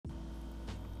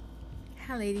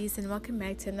Hi, ladies, and welcome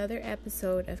back to another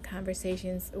episode of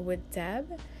Conversations with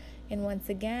Deb. And once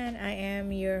again, I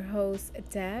am your host,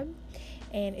 Deb,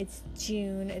 and it's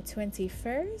June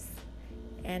 21st.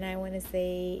 And I want to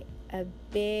say a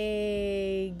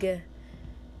big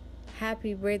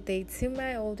happy birthday to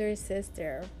my older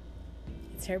sister.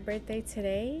 It's her birthday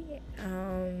today,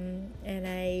 and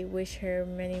I wish her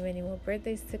many, many more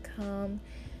birthdays to come.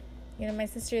 You know, my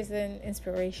sister is an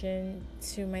inspiration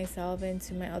to myself and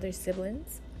to my other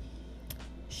siblings.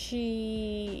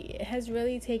 She has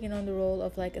really taken on the role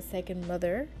of like a second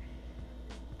mother.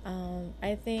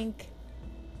 I think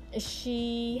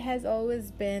she has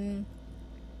always been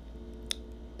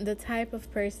the type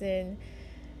of person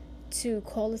to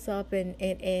call us up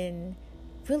and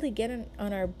really get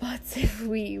on our butts if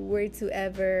we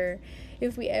ever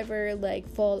like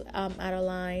fall out of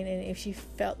line, and if she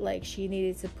felt like she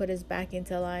needed to put us back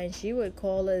into line, she would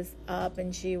call us up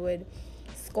and she would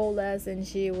scold us and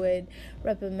she would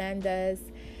reprimand us.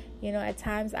 You know, at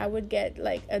times I would get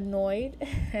like annoyed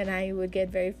and I would get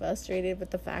very frustrated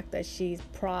with the fact that she's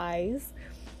prize.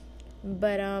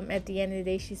 But at the end of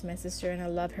the day, she's my sister and I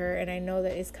love her, and I know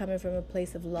that it's coming from a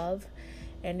place of love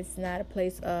and it's not a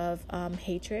place of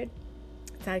hatred.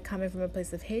 It's not coming from a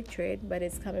place of hatred, but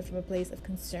it's coming from a place of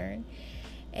concern.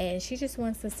 And she just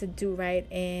wants us to do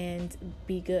right and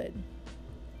be good.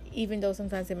 Even though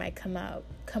sometimes it might come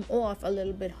off a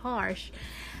little bit harsh,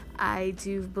 I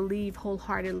do believe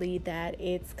wholeheartedly that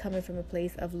it's coming from a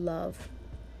place of love.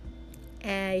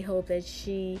 And I hope that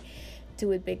she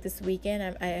do it big this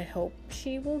weekend. I hope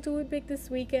she will do it big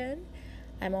this weekend.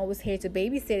 I'm always here to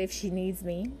babysit if she needs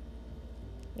me.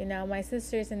 You know, my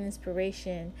sister is an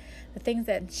inspiration. The things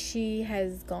that she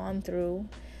has gone through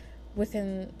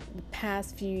within the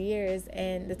past few years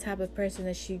and the type of person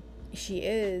that she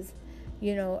is,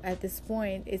 you know, at this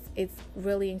point, it's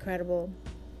really incredible.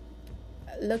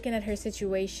 Looking at her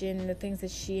situation, the things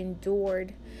that she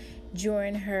endured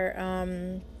during her,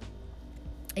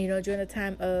 during the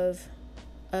time of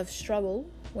struggle,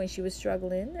 when she was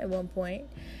struggling at one point,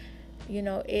 you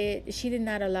know, she did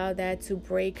not allow that to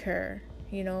break her.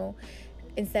 You know,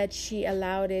 instead she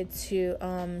allowed it to,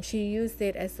 she used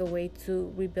it as a way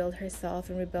to rebuild herself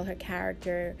and rebuild her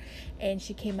character, and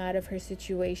she came out of her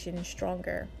situation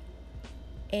stronger.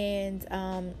 And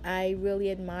I really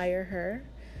admire her,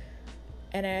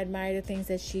 and I admire the things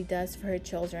that she does for her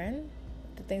children,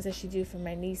 the things that she do for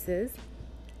my nieces,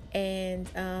 and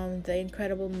the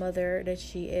incredible mother that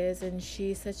she is. And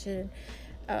she's such a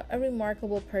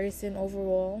remarkable person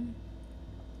overall.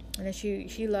 And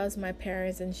she loves my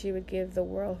parents, and she would give the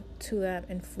world to them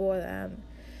and for them,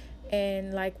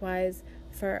 and likewise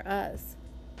for us.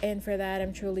 And for that,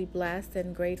 I'm truly blessed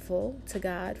and grateful to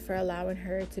God for allowing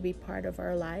her to be part of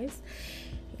our lives.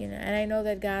 You know, and I know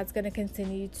that God's going to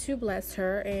continue to bless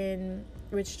her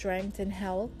with strength and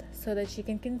health, so that she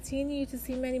can continue to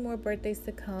see many more birthdays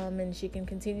to come, and she can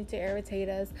continue to irritate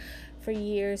us for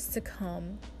years to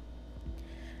come.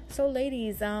 So,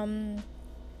 ladies,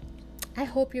 I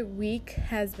hope your week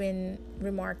has been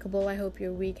remarkable. I hope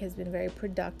your week has been very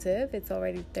productive. It's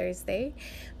already Thursday.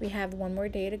 We have one more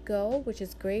day to go, which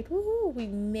is great. Woohoo! We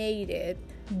made it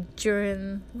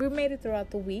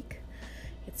throughout the week.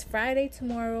 It's Friday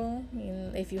tomorrow.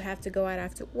 And if you have to go out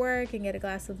after work and get a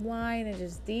glass of wine and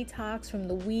just detox from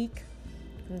the week,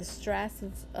 from the stress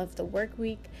of the work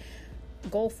week,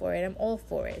 go for it. I'm all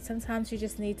for it. Sometimes you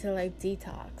just need to like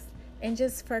detox, and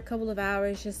just for a couple of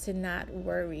hours, just to not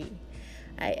worry.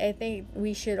 I think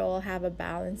we should all have a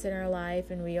balance in our life,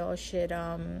 and we all should,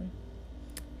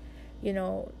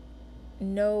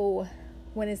 know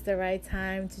when it's the right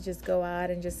time to just go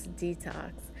out and just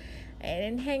detox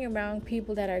and hang around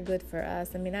people that are good for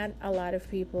us. I mean, not a lot of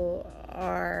people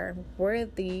are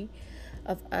worthy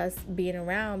of us being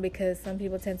around, because some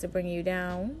people tend to bring you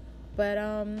down. But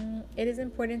it is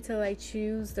important to like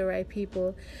choose the right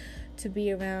people to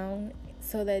be around,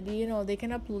 so that, you know, they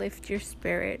can uplift your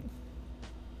spirit.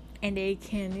 And they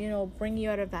can, you know, bring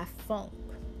you out of that funk,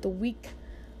 the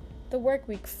work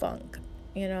week funk,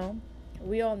 you know.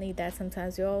 We all need that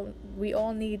sometimes. We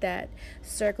all need that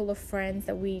circle of friends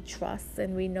that we trust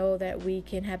and we know that we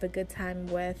can have a good time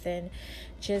with, and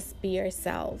just be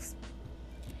ourselves.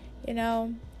 You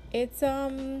know, it's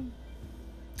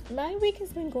my week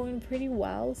has been going pretty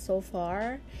well so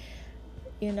far.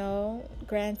 You know,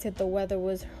 granted, the weather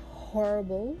was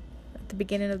horrible at the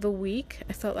beginning of the week.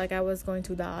 I felt like I was going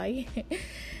to die,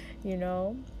 you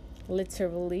know,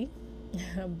 literally.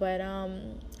 But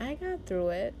I got through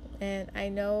it, and I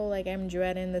know, like, I'm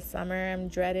dreading the summer. I'm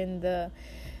dreading the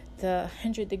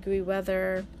 100-degree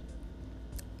weather,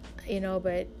 you know,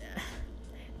 but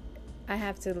I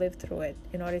have to live through it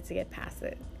in order to get past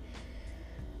it.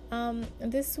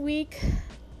 This week,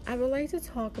 I would like to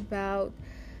talk about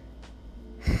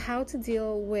how to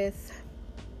deal with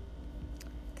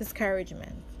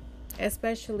discouragement,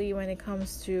 especially when it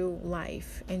comes to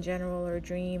life in general or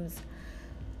dreams.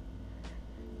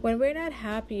 When we're not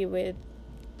happy with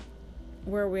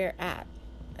where we're at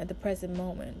the present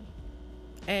moment.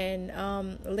 And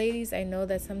ladies, I know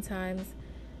that sometimes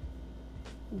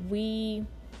we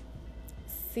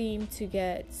seem to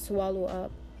get swallowed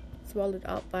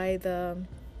up by the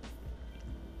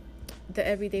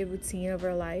everyday routine of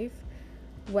our life,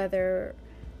 whether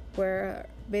we're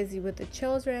busy with the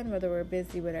children, whether we're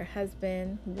busy with our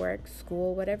husband, work,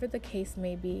 school, whatever the case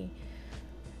may be.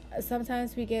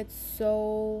 Sometimes we get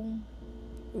so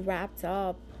wrapped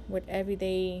up with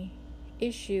everyday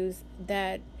issues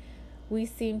that we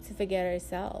seem to forget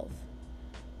ourselves.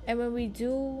 And when we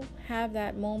do have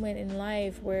that moment in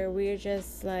life where we're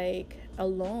just like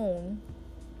alone,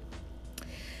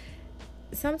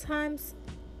 sometimes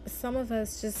some of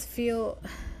us just feel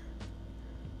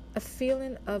a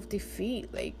feeling of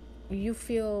defeat. Like you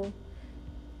feel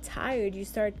tired, you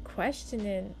start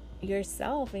questioning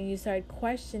yourself and you start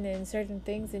questioning certain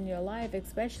things in your life,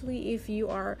 especially if you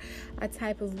are a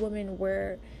type of woman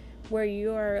where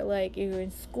you're like you're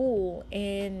in school,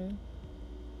 and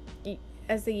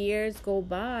as the years go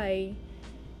by,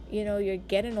 you're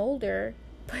getting older,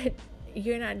 but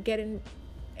you're not getting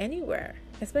anywhere,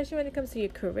 especially when it comes to your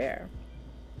career.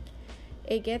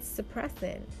 It gets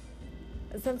depressing.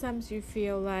 Sometimes you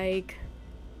feel like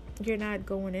you're not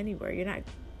going anywhere.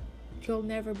 You'll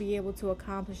never be able to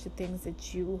accomplish the things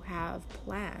that you have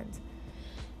planned.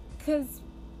 Because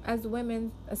as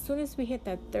women, as soon as we hit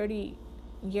that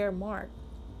 30-year mark,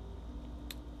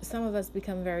 some of us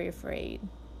become very afraid.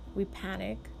 We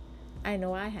panic. I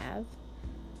know I have.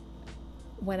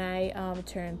 When I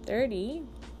turned 30,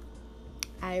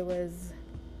 I was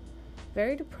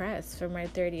very depressed for my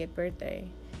 30th birthday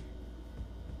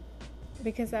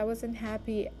because I wasn't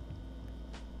happy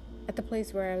at the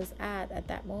place where I was at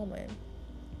that moment.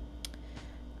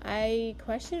 I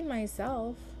questioned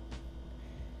myself.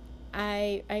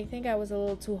 I think I was a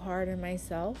little too hard on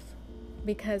myself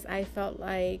because I felt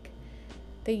like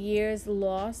the years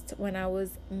lost when I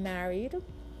was married,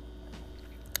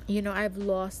 I've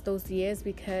lost those years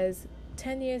because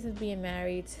 10 years of being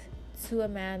married to a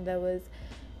man that was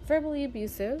verbally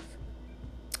abusive,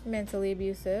 mentally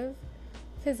abusive,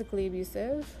 physically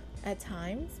abusive at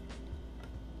times.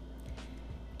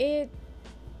 I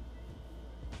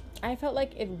felt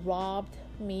like it robbed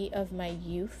me of my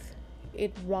youth.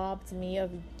 It robbed me of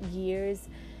years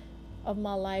of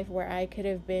my life where I could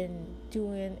have been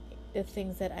doing the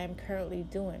things that I'm currently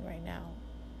doing right now.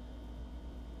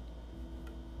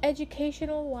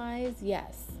 Educational wise,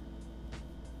 yes.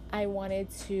 I wanted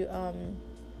to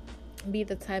be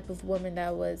the type of woman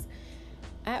that was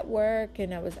at work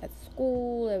and I was at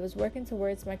school. I was working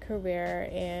towards my career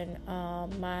and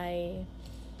my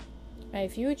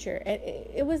future. And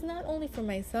it was not only for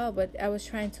myself, but I was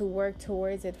trying to work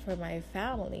towards it for my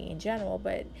family in general.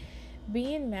 But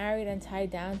being married and tied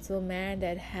down to a man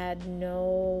that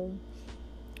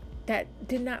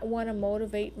did not want to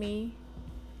motivate me,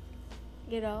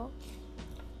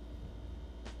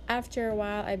 after a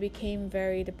while I became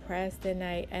very depressed and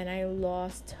I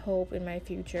lost hope in my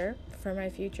future, for my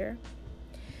future.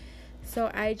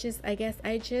 So I guess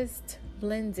I just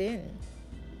blend in.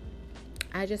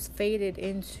 I just faded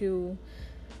into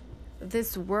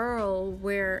this world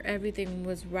where everything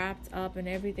was wrapped up and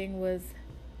everything was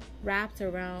wrapped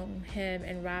around him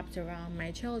and wrapped around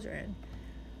my children.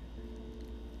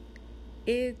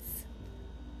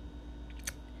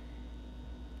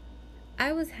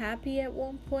 I was happy at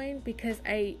one point because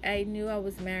I knew I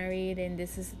was married and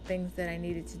this is the things that I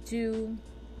needed to do.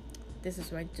 This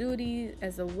is my duty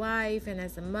as a wife and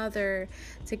as a mother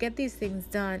to get these things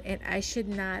done. And I should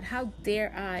not, how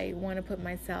dare I want to put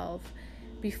myself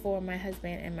before my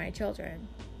husband and my children.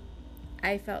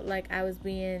 I felt like I was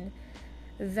being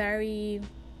very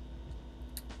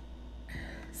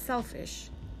selfish.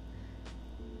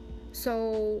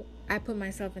 So I put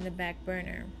myself in the back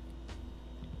burner.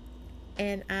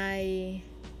 And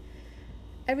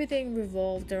everything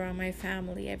revolved around my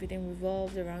family. Everything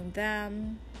revolved around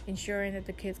them. Ensuring that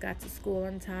the kids got to school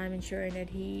on time. Ensuring that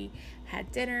he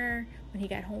had dinner when he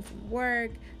got home from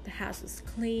work. The house was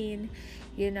clean.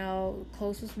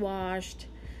 Clothes was washed.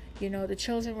 The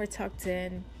children were tucked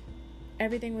in.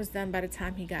 Everything was done by the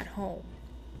time he got home.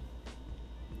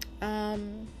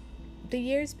 The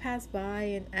years passed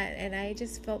by and I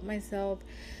just felt myself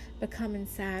becoming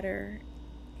sadder.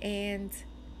 And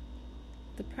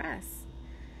depressed.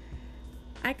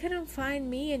 I couldn't find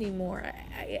me anymore.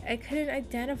 I couldn't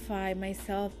identify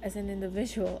myself as an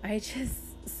individual. I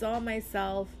just saw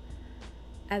myself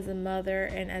as a mother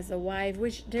and as a wife,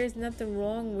 which there's nothing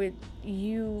wrong with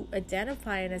you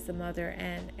identifying as a mother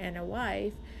and a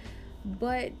wife.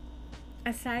 But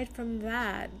aside from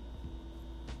that,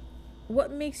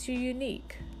 what makes you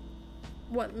unique?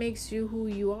 What makes you who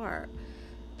you are?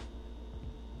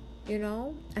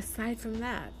 Aside from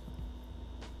that,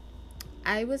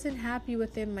 I wasn't happy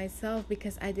within myself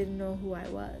because I didn't know who I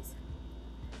was.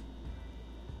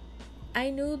 I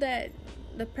knew that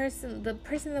the person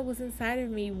that was inside of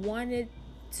me wanted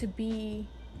to be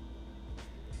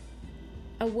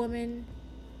a woman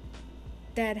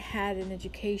that had an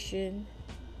education,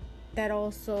 that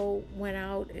also went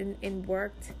out and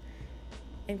worked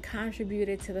and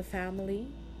contributed to the family,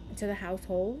 to the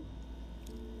household.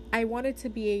 I wanted to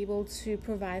be able to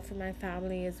provide for my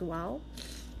family as well.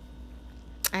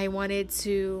 I wanted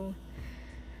to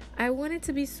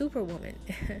be Superwoman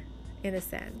in a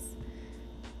sense.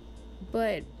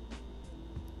 But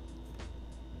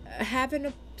having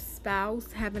a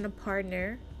spouse, having a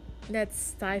partner that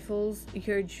stifles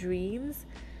your dreams,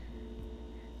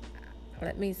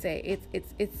 let me say,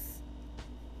 it's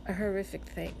a horrific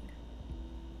thing.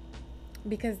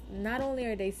 Because not only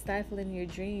are they stifling your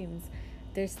dreams,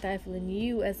 they're stifling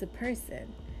you as a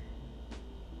person.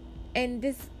 And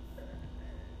this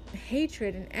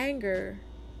hatred and anger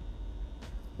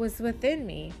was within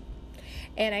me.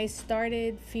 And I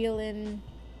started feeling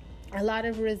a lot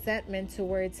of resentment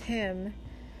towards him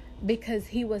because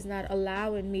he was not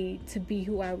allowing me to be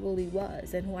who I really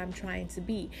was and who I'm trying to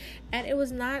be. And I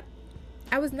was not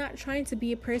trying to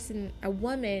be a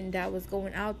woman that was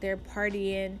going out there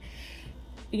partying,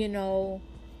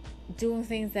 doing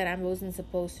things that I wasn't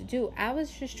supposed to do. I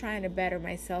was just trying to better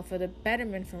myself for the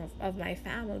betterment of my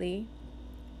family.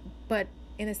 But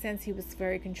in a sense, he was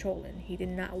very controlling. He did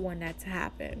not want that to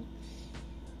happen.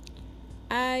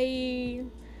 I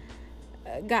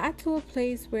got to a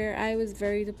place where I was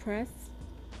very depressed.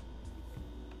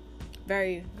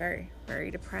 Very, very,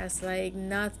 very depressed. Like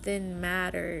nothing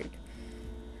mattered.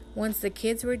 Once the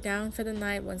kids were down for the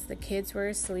night, once the kids were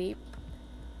asleep,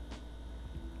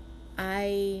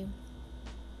 I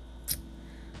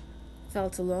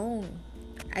felt alone.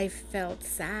 I felt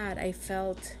sad. I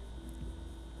felt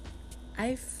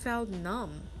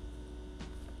numb.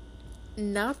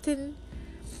 Nothing.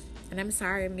 And I'm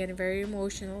sorry, I'm getting very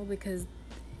emotional because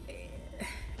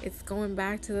it's going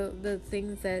back to the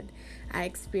things that I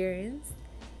experienced.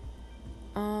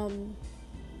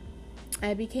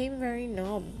 I became very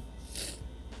numb.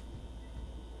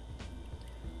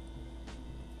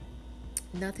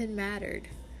 Nothing mattered.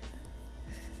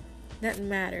 Nothing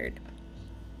mattered.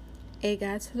 It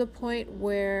got to the point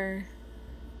where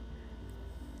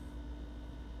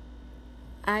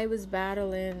I was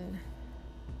battling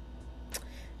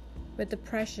with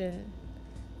depression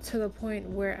to the point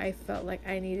where I felt like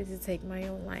I needed to take my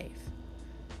own life.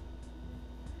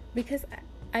 Because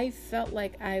I felt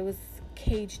like I was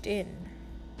caged in.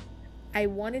 I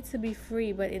wanted to be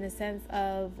free, but in a sense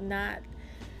of not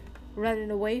running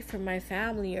away from my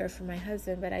family or from my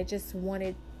husband, but I just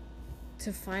wanted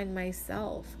to find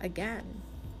myself again.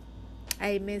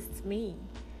 I missed me.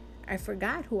 I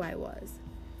forgot who I was.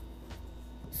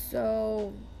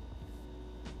 So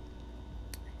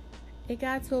it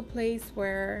got to a place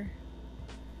where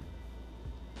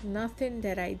nothing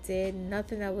that I did,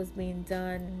 nothing that was being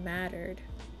done mattered.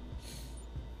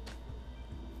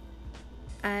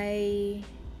 I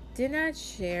did not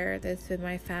share this with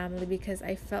my family because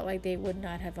I felt like they would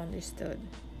not have understood.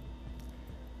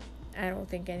 I don't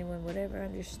think anyone would ever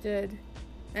understand,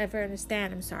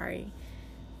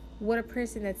 what a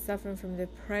person that's suffering from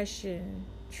depression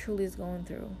truly is going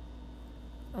through,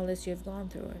 unless you've gone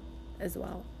through it as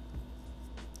well.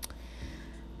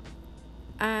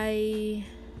 I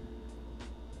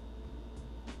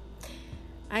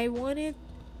wanted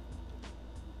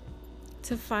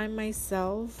to find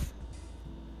myself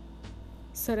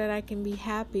so that I can be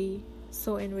happy,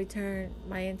 so in return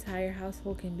my entire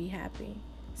household can be happy,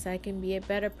 so I can be a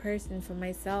better person for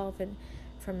myself and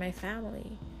for my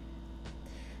family.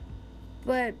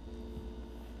 But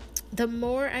the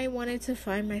more I wanted to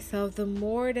find myself, the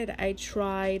more that I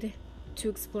tried to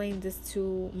explain this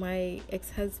to my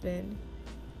ex-husband,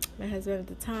 my husband at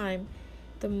the time,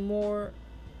 the more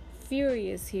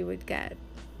furious he would get.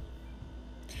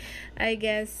 I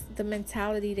guess the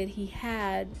mentality that he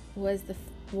had was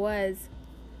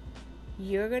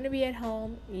you're going to be at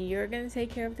home, you're going to take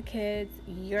care of the kids,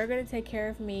 you're going to take care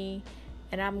of me,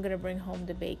 and I'm going to bring home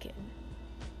the bacon.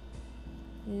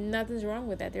 Nothing's wrong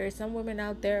with that. There are some women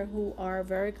out there who are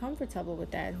very comfortable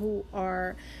with that, who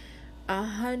are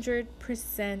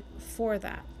 100% for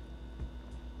that.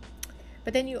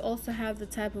 But then you also have the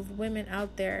type of women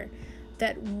out there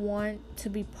that want to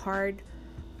be part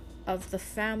of the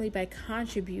family by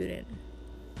contributing.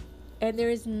 And there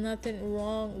is nothing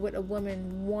wrong with a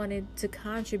woman wanting to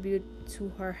contribute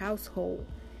to her household.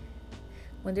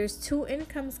 When there's two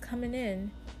incomes coming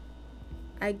in,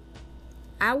 I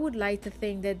would like to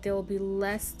think that there will be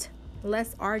less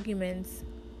arguments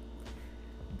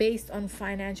based on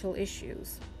financial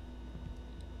issues.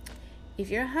 If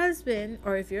your husband,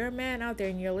 or if you're a man out there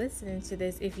and you're listening to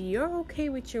this, if you're okay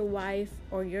with your wife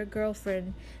or your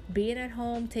girlfriend being at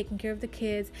home taking care of the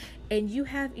kids, and you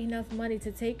have enough money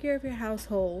to take care of your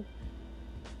household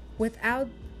without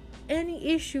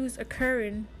any issues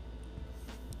occurring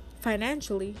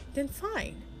financially, then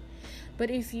fine. But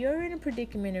if you're in a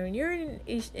predicament, or you're in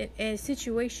a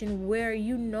situation where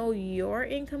you know your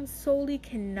income solely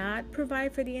cannot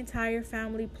provide for the entire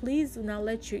family, please do not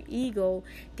let your ego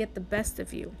get the best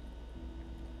of you.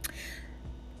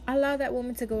 Allow that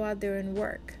woman to go out there and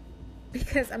work.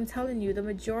 Because I'm telling you, the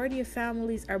majority of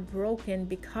families are broken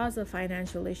because of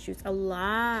financial issues. A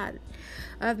lot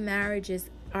of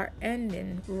marriages are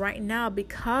ending right now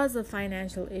because of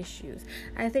financial issues.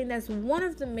 I think that's one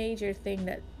of the major things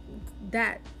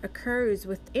that occurs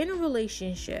within a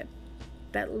relationship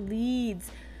that leads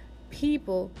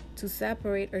people to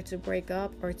separate, or to break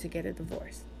up, or to get a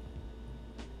divorce.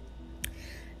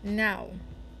 Now,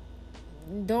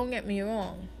 don't get me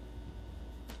wrong.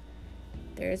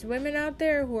 There's women out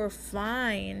there who are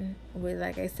fine with,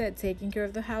 like I said, taking care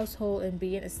of the household and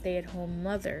being a stay-at-home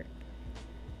mother.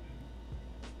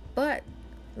 But,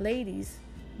 ladies,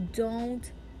 don't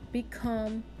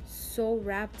become so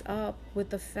wrapped up with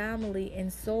the family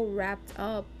and so wrapped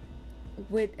up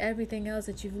with everything else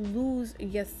that you lose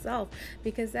yourself,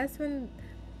 because that's when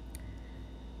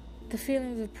the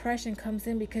feeling of depression comes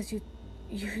in, because you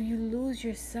lose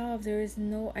yourself. There is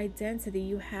no identity.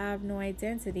 You have no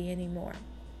identity anymore.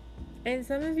 And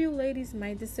some of you ladies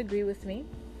might disagree with me.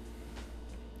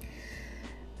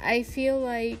 I feel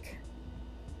like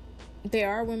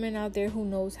there are women out there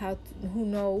who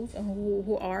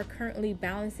are currently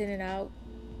balancing it out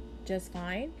just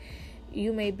fine.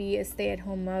 You may be a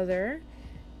stay-at-home mother,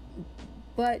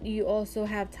 but you also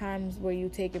have times where you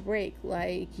take a break.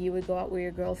 Like, you would go out with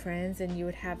your girlfriends and you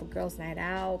would have a girls' night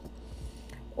out,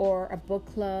 or a book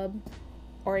club,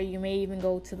 or you may even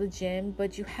go to the gym,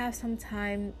 but you have some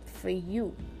time for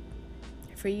you.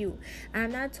 And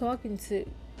I'm not talking to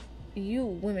you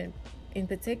women in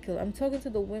particular. I'm talking to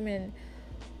the women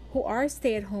who are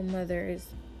stay-at-home mothers,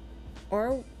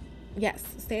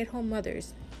 stay-at-home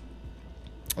mothers.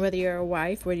 Whether you're a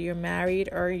wife, whether you're married,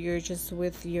 or you're just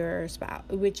with your spouse,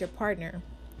 with your partner.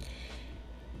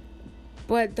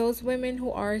 But those women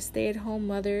who are stay-at-home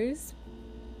mothers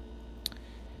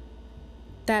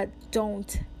that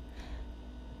don't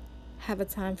have a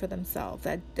time for themselves,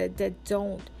 that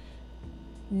don't,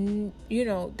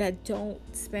 that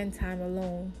don't spend time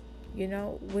alone,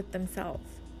 with themselves.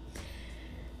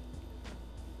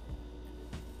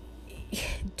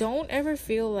 Don't ever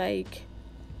feel like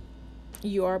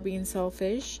you are being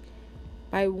selfish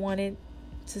by wanting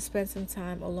to spend some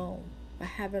time alone, by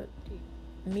having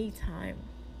me time.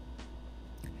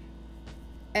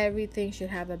 Everything should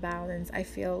have a balance. I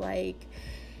feel like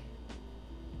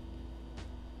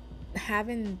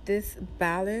having this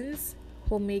balance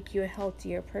will make you a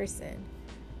healthier person,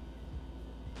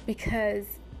 because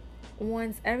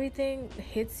once everything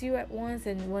hits you at once,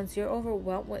 and once you're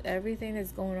overwhelmed with everything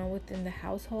that's going on within the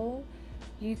household,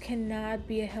 you cannot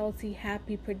be a healthy,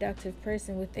 happy, productive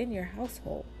person within your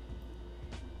household.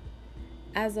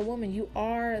 As a woman, you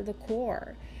are the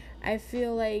core. I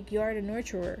feel like you are the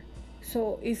nurturer.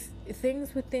 So if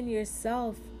things within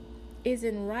yourself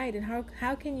isn't right, and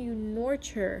how can you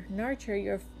nurture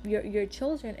your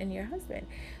children and your husband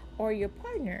or your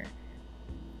partner?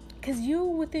 Because you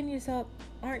within yourself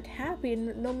aren't happy,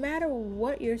 and no matter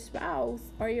what your spouse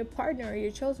or your partner or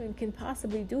your children can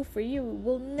possibly do for you,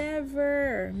 will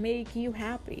never make you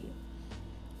happy,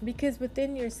 because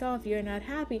within yourself you're not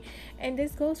happy. And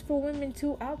this goes for women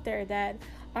too out there that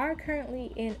are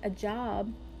currently in a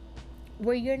job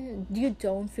where you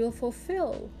don't feel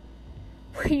fulfilled,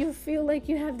 where you feel like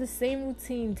you have the same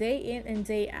routine day in and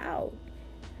day out.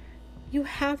 You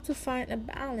have to find a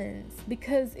balance,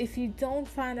 because if you don't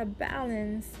find a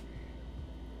balance,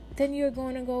 then you're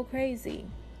going to go crazy.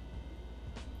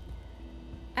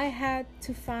 I had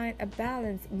to find a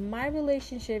balance. My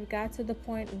relationship got to the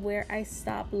point where I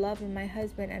stopped loving my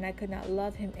husband and I could not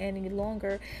love him any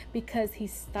longer because he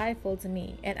stifled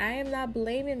me. And I am not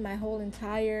blaming my whole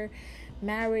entire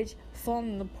marriage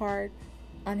falling apart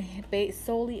on him, based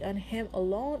solely on him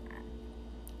alone.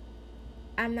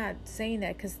 I'm not saying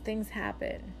that, because things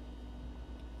happen,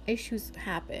 issues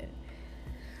happen.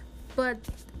 But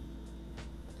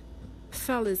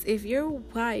fellas, if your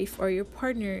wife or your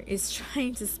partner is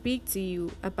trying to speak to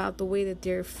you about the way that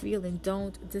they're feeling,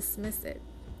 don't dismiss it.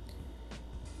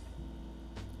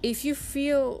 If you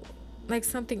feel like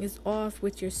something is off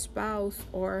with your spouse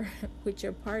or with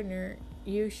your partner,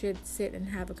 you should sit and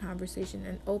have a conversation,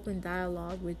 an open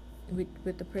dialogue with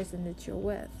the person that you're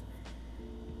with.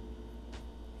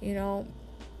 You know,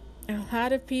 a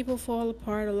lot of people fall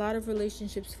apart, a lot of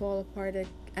relationships fall apart that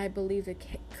I believe that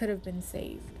could have been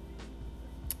saved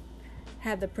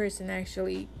had the person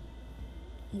actually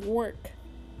work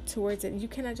towards it. You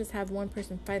cannot just have one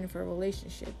person fighting for a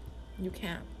relationship. You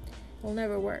can't. It'll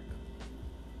never work.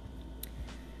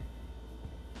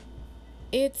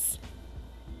 It's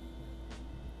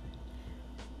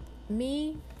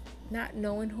me not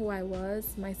knowing who I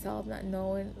was, myself not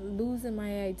knowing, losing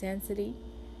my identity,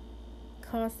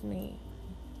 cost me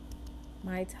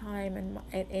my time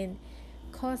and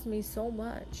cost me so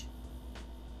much.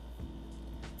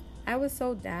 I was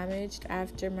so damaged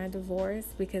after my divorce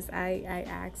because I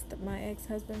asked my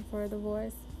ex-husband for a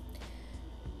divorce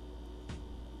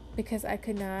because I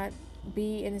could not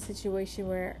be in a situation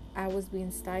where I was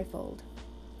being stifled,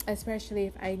 especially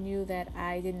if I knew that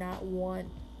I did not want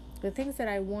the things that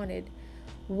I wanted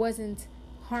wasn't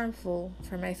harmful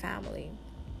for my family.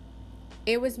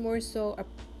 It was more so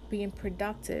being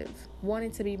productive,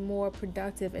 wanting to be more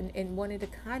productive and wanting to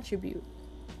contribute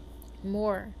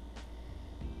more.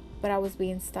 But I was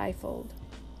being stifled.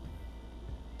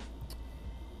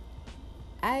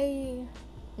 I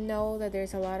know that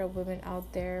there's a lot of women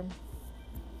out there.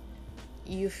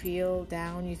 You feel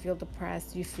down, you feel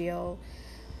depressed, you feel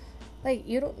like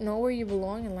you don't know where you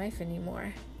belong in life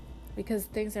anymore because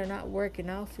things are not working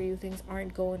out for you. Things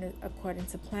aren't going according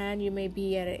to plan. You may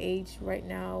be at an age right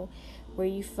now where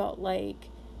you felt like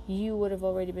you would have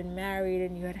already been married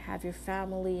and you had to have your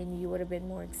family and you would have been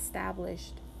more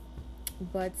established.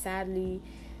 But sadly,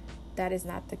 that is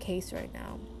not the case right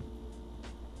now.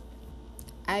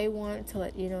 I want to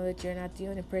let you know that you're not the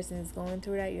only person that's going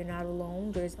through that. You're not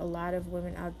alone. There's a lot of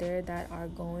women out there that are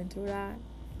going through that.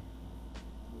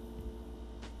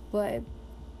 But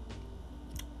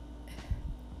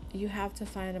you have to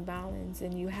find a balance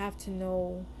and you have to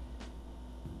know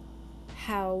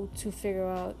how to figure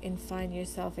out and find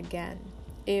yourself again.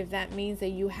 If that means that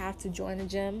you have to join a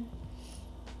gym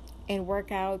and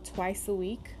work out twice a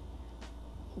week,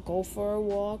 go for a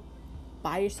walk,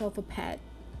 buy yourself a pet,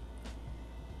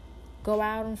 go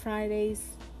out on Fridays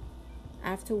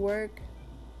after work,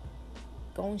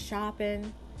 going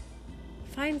shopping,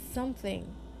 find something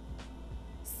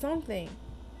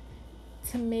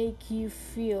to make you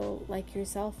feel like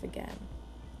yourself again.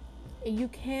 You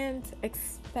can't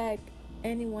expect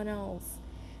anyone else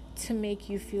to make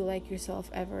you feel like yourself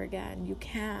ever again. You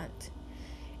can't.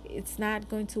 It's not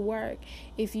going to work.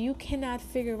 If you cannot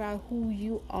figure out who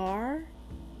you are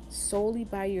solely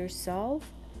by yourself,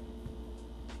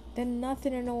 then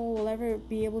nothing and no one will ever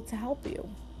be able to help you.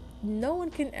 No one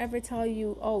can ever tell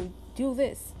you, oh, do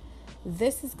this.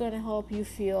 This is going to help you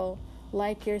feel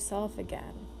like yourself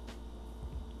again.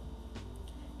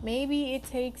 Maybe it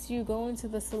takes you going to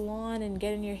the salon and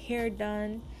getting your hair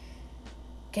done,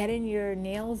 getting your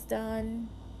nails done,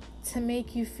 to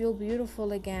make you feel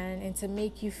beautiful again and to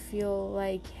make you feel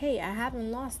like, hey, I haven't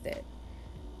lost it.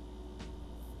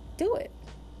 Do it.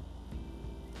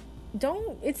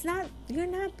 You're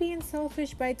not being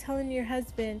selfish by telling your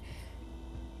husband,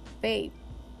 babe,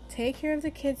 take care of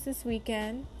the kids this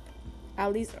weekend.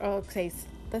 At least,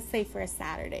 let's say for a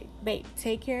Saturday. Babe,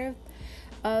 take care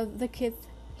of the kids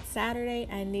Saturday.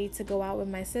 I need to go out with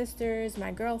my sisters,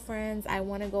 my girlfriends. I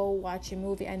want to go watch a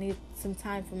movie. I need some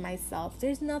time for myself.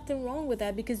 There's nothing wrong with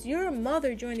that because you're a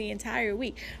mother during the entire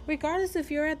week. Regardless if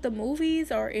you're at the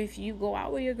movies or if you go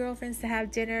out with your girlfriends to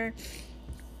have dinner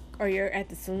or you're at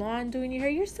the salon doing your hair,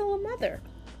 you're still a mother.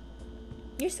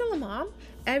 You're still a mom.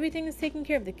 Everything is taken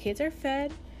care of. The kids are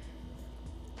fed.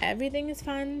 Everything is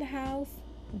fine in the house.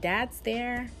 Dad's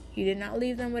there. You did not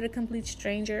leave them with a complete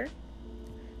stranger.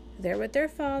 They're with their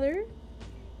father.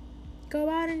 Go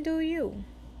out and do you.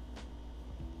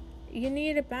 You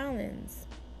need a balance.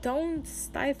 Don't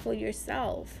stifle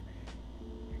yourself.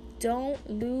 Don't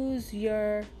lose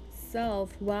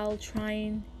yourself while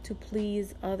trying to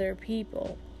please other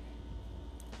people.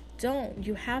 don't.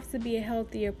 You have to be a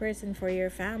healthier person for your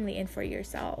family and for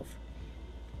yourself.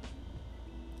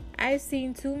 I've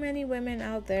seen too many women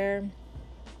out there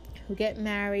who get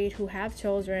married, who have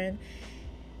children,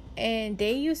 and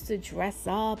they used to dress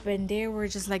up and they were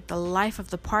just like the life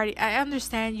of the party. I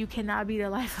understand you cannot be the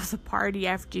life of the party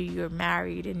after you're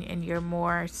married and you're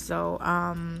more so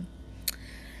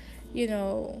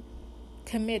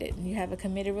committed. You have a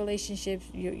committed relationship,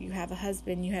 you have a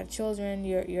husband, you have children,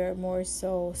 you're more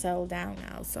so settled down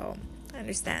now. So I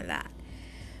understand that.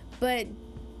 But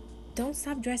don't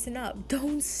stop dressing up.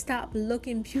 Don't stop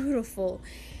looking beautiful.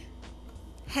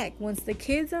 Heck, once the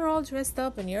kids are all dressed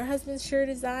up and your husband's shirt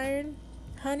is ironed,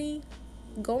 honey,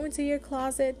 go into your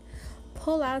closet,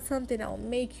 pull out something that'll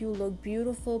make you look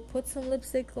beautiful, put some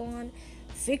lipstick on,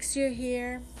 fix your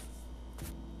hair,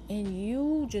 and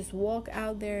you just walk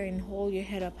out there and hold your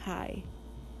head up high,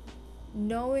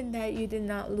 knowing that you did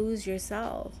not lose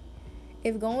yourself.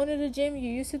 If going to the gym, you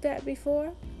used to that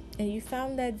before, and you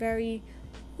found that very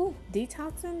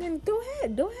detoxing, then go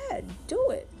ahead,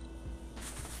 do it.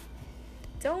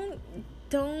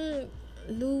 Don't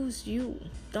lose you.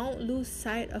 Don't lose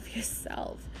sight of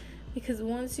yourself, because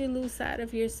once you lose sight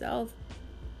of yourself,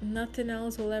 nothing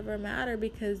else will ever matter,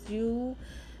 because you'll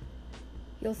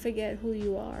forget who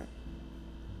you are.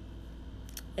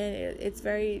 And it's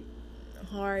very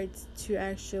hard to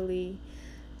actually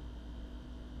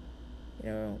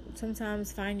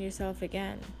sometimes find yourself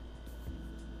again.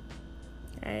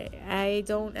 I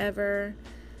don't ever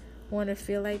want to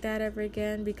feel like that ever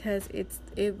again, because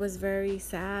it was very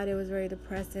sad, it was very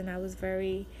depressing, I was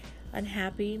very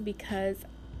unhappy because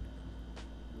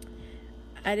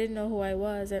I didn't know who I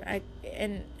was,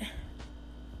 and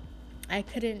I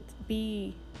couldn't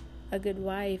be a good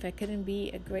wife, I couldn't be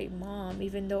a great mom,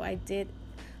 even though I did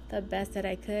the best that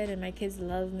I could, and my kids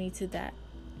loved me to that.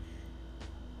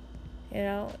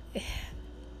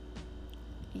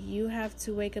 You have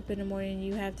to wake up in the morning and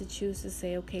you have to choose to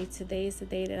say, okay, today is the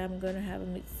day that I'm going to have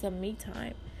some me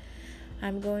time.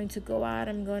 I'm going to go out.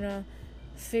 I'm going to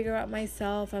figure out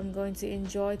myself. I'm going to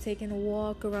enjoy taking a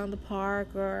walk around the park,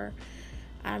 or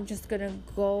I'm just going to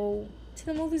go to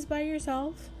the movies by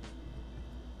yourself.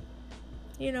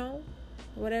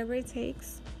 Whatever it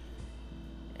takes.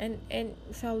 And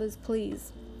fellas,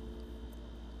 please,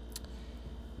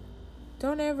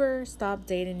 don't ever stop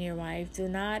dating your wife. Do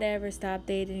not ever stop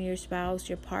dating your spouse,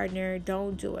 your partner.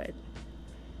 Don't do it.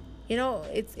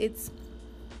 It's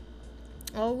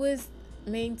always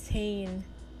maintain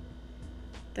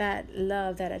that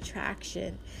love, that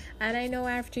attraction. And I know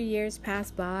after years pass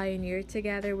by and you're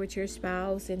together with your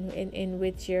spouse and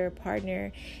with your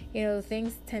partner,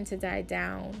 things tend to die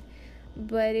down.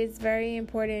 But it's very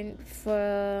important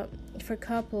for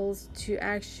couples to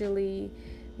actually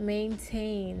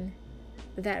maintain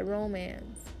that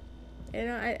romance.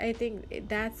 I think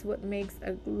that's what makes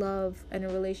a love and a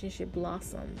relationship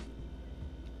blossom.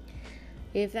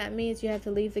 If that means you have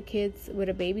to leave the kids with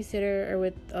a babysitter or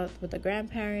with the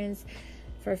grandparents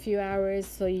for a few hours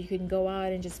so you can go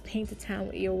out and just paint the town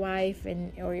with your wife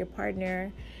or your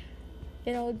partner,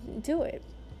 do it.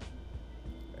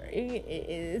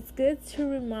 It's good to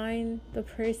remind the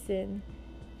person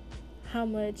how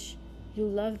much you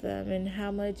love them and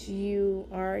how much you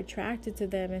are attracted to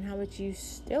them and how much you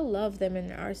still love them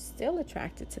and are still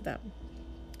attracted to them.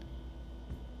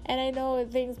 And I know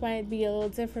things might be a little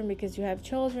different because you have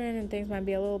children and things might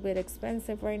be a little bit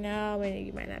expensive right now and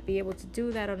you might not be able to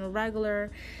do that on a regular.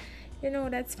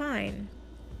 That's fine.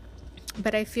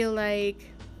 But I feel like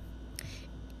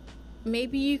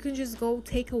maybe you can just go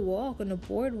take a walk on a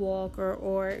boardwalk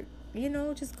or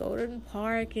just go to the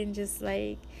park and just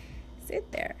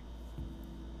sit there.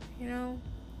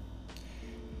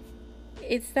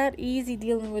 It's not easy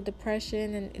dealing with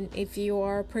depression, and if you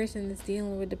are a person that's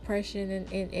dealing with depression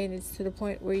and it's to the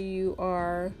point where you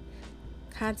are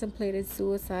contemplated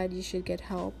suicide, you should get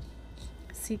help.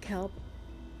 Seek help.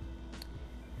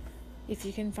 If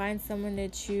you can find someone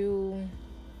that you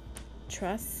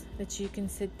trust, that you can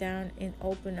sit down and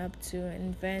open up to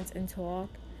and vent and talk,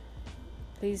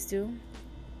 please do.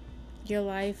 Your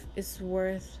life is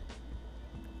worth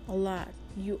a lot.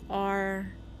 You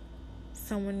are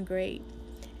someone great.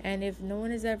 And if no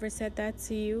one has ever said that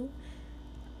to you,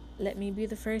 let me be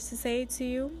the first to say it to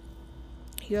you.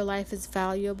 Your life is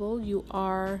valuable. You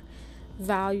are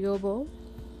valuable.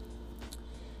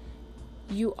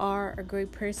 You are a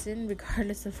great person.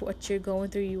 Regardless of what you're going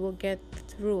through, you will get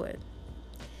through it.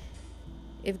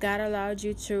 If God allowed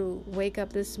you to wake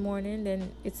up this morning,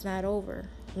 then it's not over.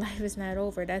 Life is not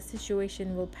over. That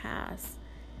situation will pass.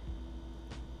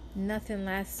 Nothing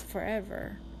lasts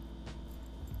forever.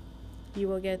 You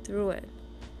will get through it.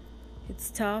 It's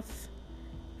tough,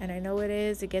 and I know it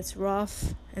is. It gets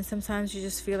rough, and sometimes you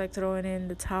just feel like throwing in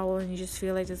the towel, and you just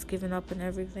feel like just giving up and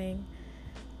everything.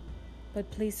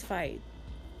 But please fight.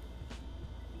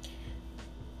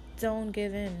 Don't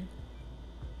give in.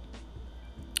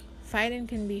 Fighting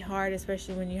can be hard,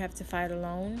 especially when you have to fight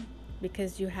alone,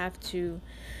 because you have to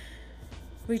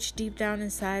reach deep down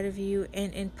inside of you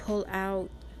and pull out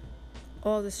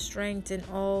all the strength and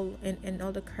all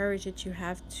the courage that you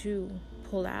have to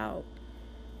pull out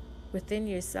within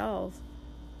yourself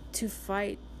to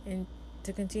fight and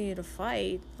to continue to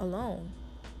fight alone,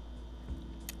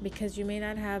 because you may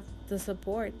not have the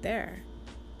support there.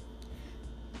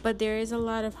 But there is a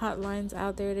lot of hotlines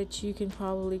out there that you can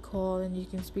probably call, and you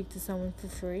can speak to someone for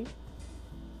free.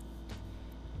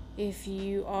 If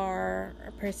you are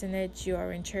a person that you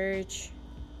are in church,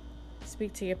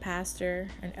 speak to your pastor,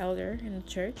 an elder in the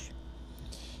church.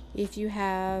 If you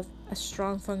have a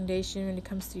strong foundation when it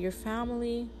comes to your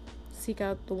family, seek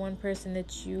out the one person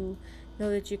that you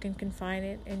know that you can confide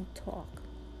in and talk.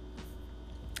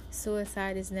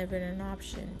 Suicide is never an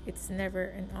option. It's never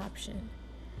an option.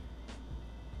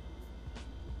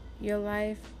 Your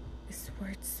life is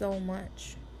worth so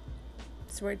much.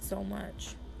 It's worth so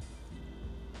much.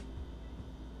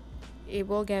 It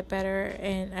will get better,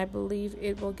 and I believe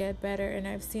it will get better. And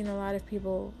I've seen a lot of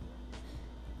people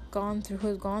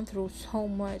who've gone through so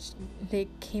much. They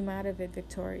came out of it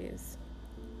victorious.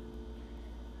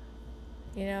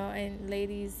 And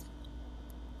ladies,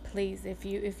 please, if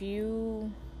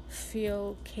you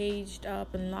feel caged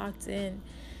up and locked in,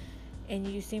 and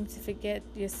you seem to forget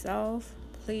yourself,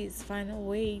 please find a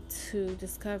way to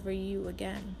discover you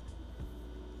again.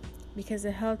 Because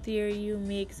a healthier you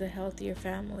makes a healthier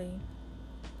family.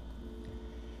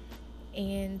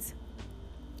 And,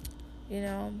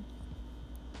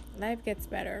 life gets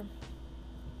better.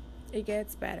 It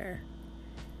gets better.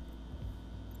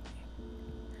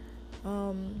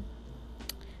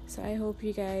 So I hope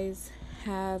you guys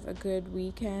have a good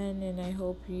weekend, and I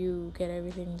hope you get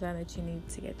everything done that you need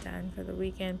to get done for the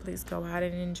weekend. Please go out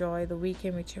and enjoy the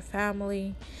weekend with your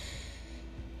family.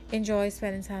 Enjoy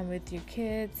spending time with your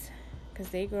kids, because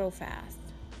they grow fast.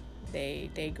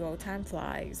 They grow. Time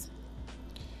flies.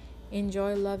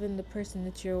 Enjoy loving the person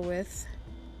that you're with.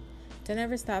 Don't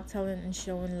ever stop telling and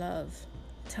showing love.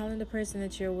 Telling the person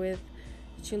that you're with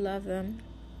that you love them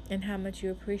and how much you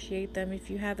appreciate them. If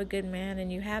you have a good man and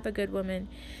you have a good woman,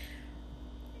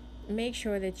 make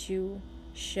sure that you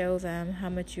show them how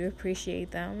much you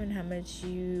appreciate them and how much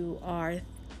you are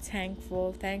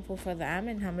thankful for them,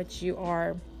 and how much you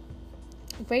are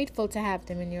grateful to have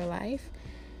them in your life.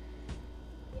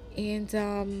 And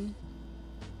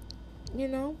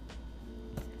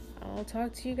I'll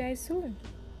talk to you guys soon.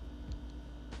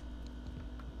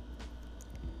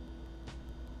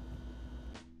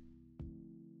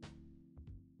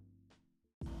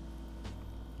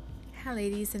 Hi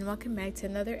ladies, and welcome back to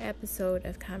another episode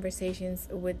of Conversations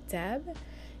with Deb.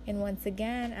 And once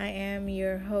again, I am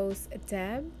your host,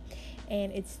 Deb,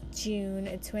 and it's June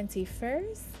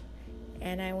 21st,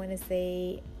 and I want to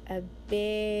say a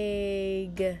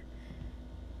big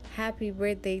happy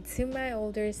birthday to my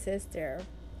older sister.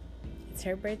 It's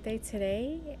her birthday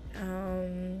today,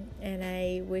 and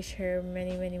I wish her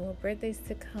many, many more birthdays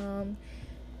to come.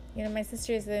 My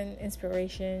sister is an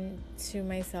inspiration to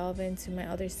myself and to my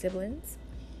other siblings.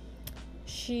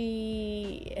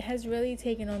 She has really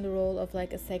taken on the role of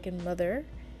like a second mother.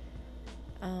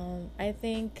 I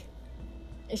think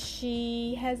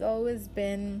she has always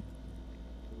been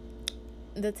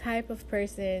the type of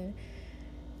person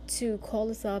to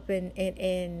call us up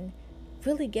and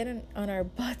really get on our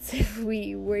butts if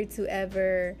we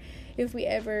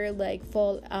ever like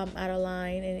fall out of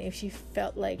line, and if she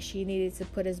felt like she needed to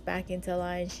put us back into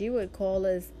line, she would call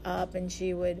us up and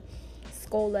she would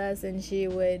scold us and she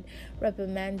would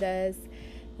reprimand us.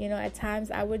 At times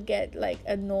I would get like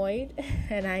annoyed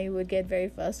and I would get very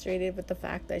frustrated with the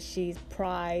fact that she's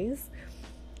prize.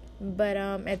 But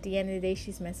at the end of the day,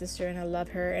 she's my sister and I love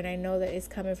her, and I know that it's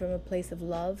coming from a place of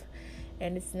love,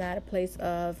 and it's not a place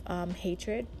of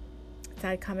hatred. It's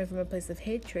not coming from a place of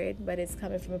hatred, but it's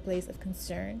coming from a place of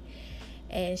concern.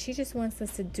 And she just wants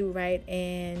us to do right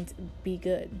and be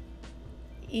good.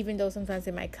 Even though sometimes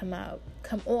it might come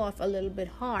off a little bit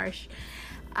harsh,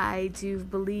 I do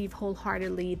believe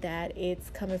wholeheartedly that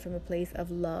it's coming from a place of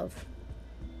love.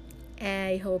 And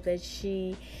I hope that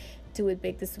she do it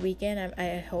big this weekend.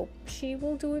 I hope she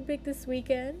will do it big this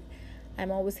weekend.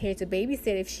 I'm always here to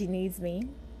babysit if she needs me.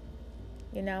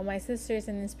 My sister is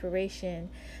an inspiration.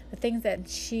 The things that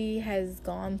she has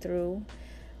gone through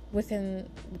within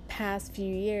the past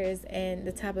few years and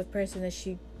the type of person that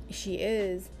she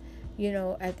is,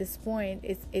 at this point,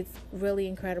 it's really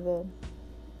incredible.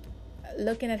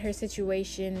 Looking at her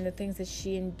situation and the things that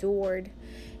she endured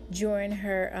during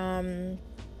her,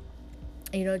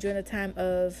 during the time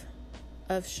of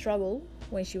struggle,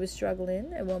 when she was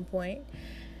struggling at one point,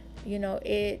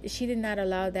 she did not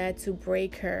allow that to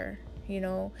break her.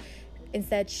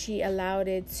 Instead, she allowed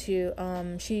it to,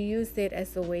 she used it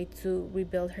as a way to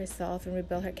rebuild herself and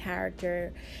rebuild her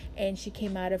character, and she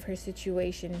came out of her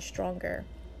situation stronger.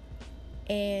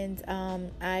 And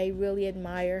I really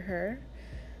admire her,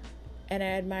 and I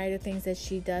admire the things that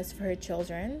she does for her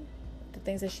children, the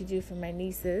things that she do for my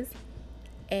nieces,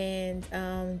 and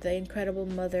the incredible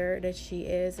mother that she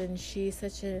is. And she's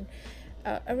such a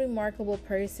remarkable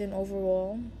person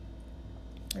overall.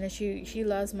 And she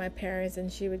loves my parents, and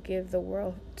she would give the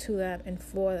world to them and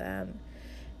for them.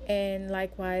 And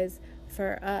likewise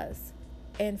for us.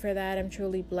 And for that, I'm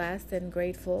truly blessed and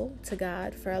grateful to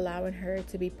God for allowing her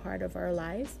to be part of our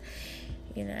lives.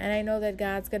 And I know that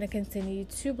God's going to continue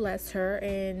to bless her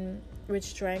with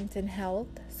strength and health,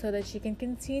 so that she can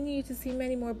continue to see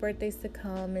many more birthdays to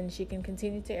come, and she can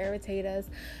continue to irritate us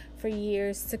for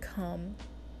years to come.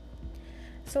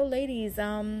 So ladies,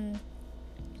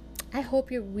 I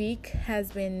hope your week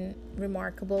has been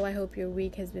remarkable. I hope your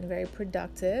week has been very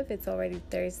productive. It's already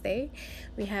Thursday.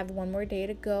 We have one more day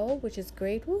to go, which is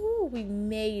great. Woohoo! We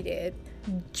made it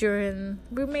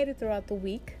throughout the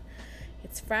week.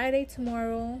 It's Friday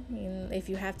tomorrow. If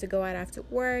you have to go out after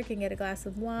work and get a glass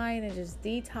of wine and just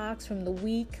detox from the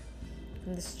week,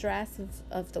 from the stress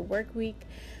of the work week,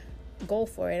 go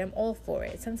for it. I'm all for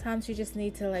it. Sometimes you just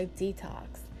need to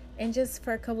detox, and just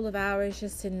for a couple of hours,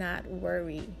 just to not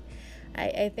worry.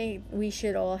 I think we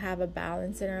should all have a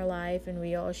balance in our life, and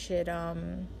we all should,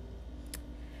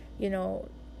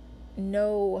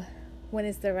 know when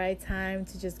it's the right time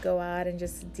to just go out and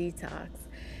just detox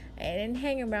and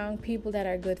hang around people that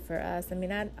are good for us. I mean,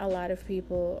 not a lot of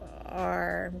people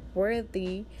are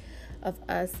worthy of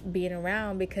us being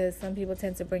around, because some people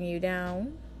tend to bring you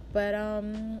down. But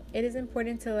it is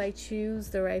important to choose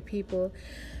the right people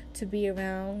to be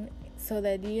around, so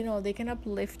that they can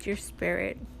uplift your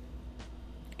spirit,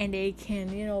 and they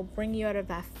can bring you out of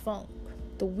that funk,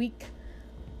 the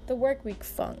work week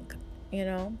funk.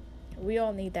 We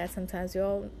all need that sometimes.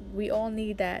 We all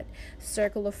need that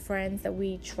circle of friends that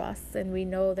we trust and we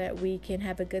know that we can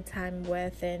have a good time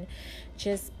with, and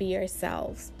just be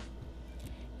ourselves.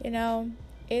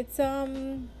 It's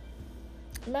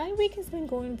my week has been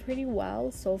going pretty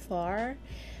well so far.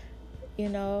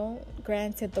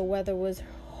 Granted, the weather was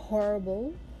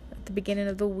horrible at the beginning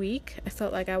of the week. I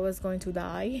felt like I was going to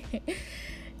die,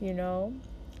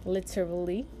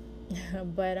 literally.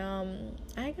 But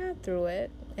I got through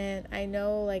it, and I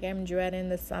know I'm dreading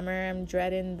the summer. I'm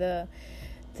dreading the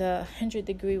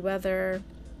 100-degree weather,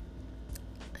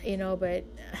 but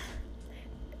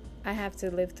I have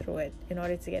to live through it in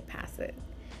order to get past it.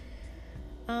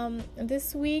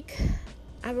 This week,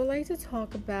 I would like to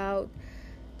talk about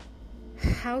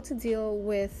how to deal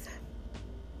with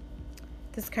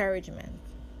discouragement,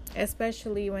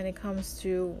 especially when it comes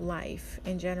to life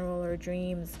in general, or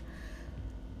dreams.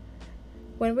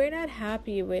 When we're not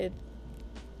happy with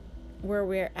where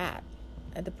we're at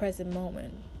the present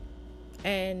moment.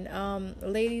 And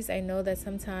ladies, I know that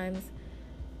sometimes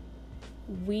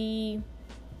we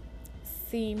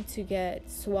seem to get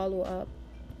swallowed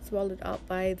up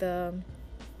by the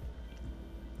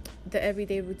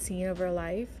everyday routine of our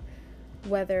life,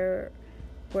 whether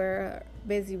we're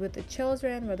busy with the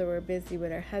children, whether we're busy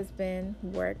with our husband,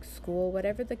 work, school,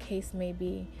 whatever the case may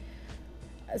be.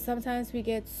 Sometimes we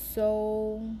get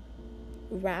so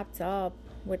wrapped up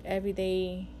with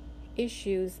everyday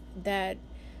issues that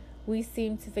we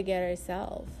seem to forget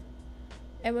ourselves.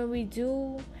 And when we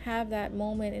do have that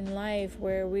moment in life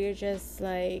where we're just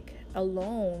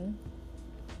alone,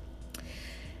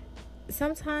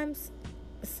 sometimes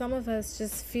some of us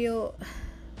just feel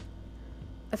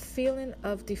a feeling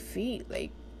of defeat.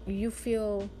 You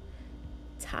feel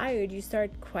tired. You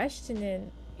start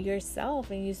questioning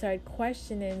yourself, and you start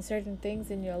questioning certain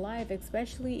things in your life,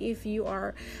 especially if you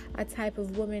are a type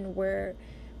of woman where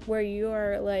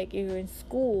you're you're in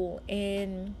school,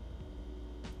 and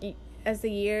as the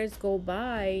years go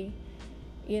by,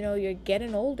 you're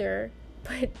getting older,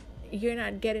 but you're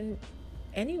not getting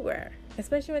anywhere,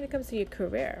 especially when it comes to your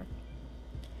career.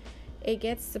 It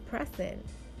gets depressing.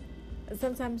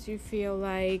 Sometimes you feel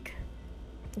like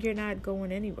you're not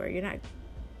going anywhere.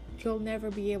 You'll never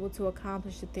be able to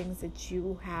accomplish the things that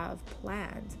you have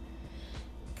planned.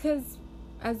 Because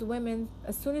as women,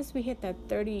 as soon as we hit that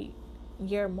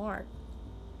 30-year mark,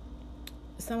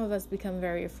 some of us become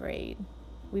very afraid.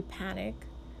 We panic.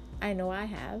 I know I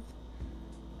have.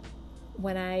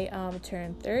 When I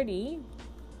turned 30,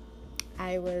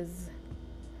 I was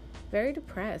very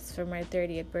depressed for my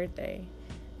 30th birthday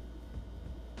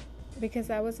because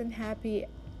I wasn't happy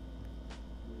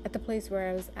at the place where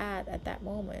I was at that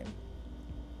moment.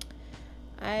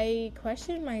 I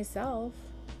questioned myself.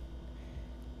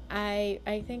 I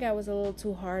think I was a little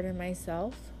too hard on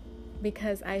myself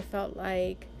because I felt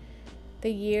like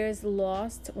the years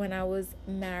lost when I was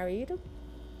married,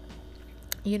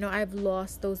 I've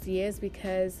lost those years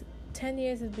because 10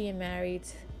 years of being married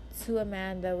to a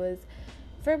man that was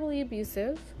verbally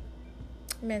abusive,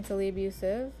 mentally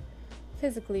abusive,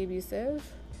 physically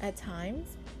abusive at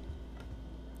times.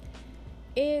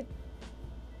 I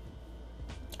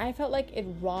felt like it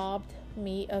robbed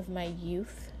me of my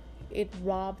youth. It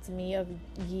robbed me of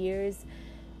years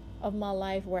of my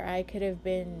life where I could have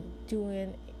been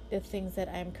doing the things that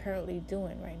I'm currently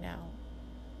doing right now.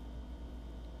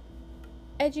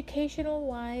 Educational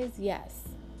wise, yes.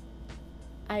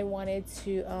 I wanted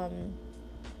to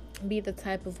be the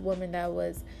type of woman that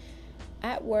was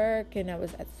at work and I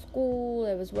was at school.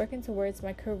 I was working towards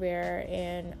my career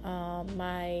and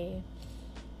my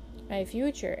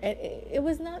future. And it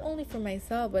was not only for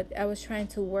myself, but I was trying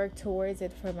to work towards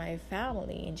it for my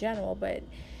family in general. But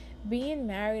being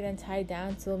married and tied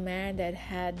down to a man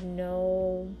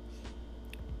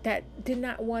that did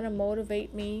not want to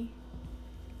motivate me,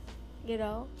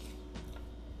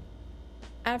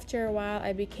 after a while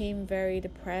I became very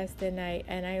depressed and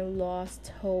I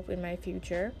lost hope in my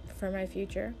future, for my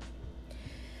future.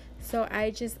 So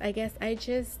I guess I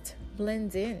just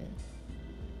blend in.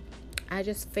 I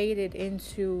just faded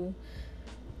into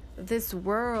this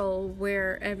world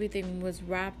where everything was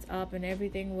wrapped up and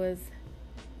everything was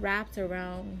wrapped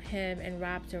around him and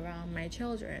wrapped around my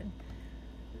children.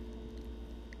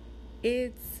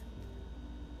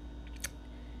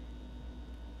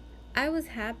 I was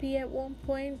happy at one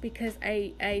point because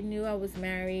I knew I was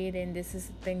married and this is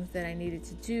the things that I needed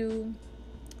to do.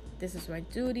 This is my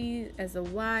duty as a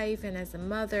wife and as a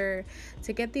mother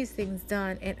to get these things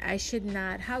done. And I should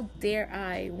not, how dare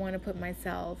I want to put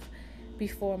myself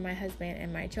before my husband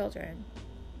and my children.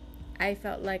 I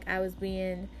felt like I was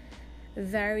being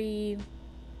very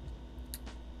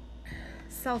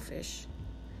selfish.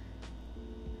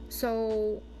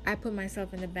 So I put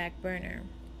myself in the back burner.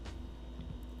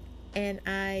 And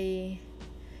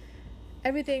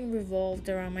everything revolved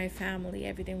around my family.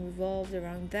 Everything revolved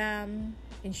around them,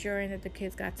 ensuring that the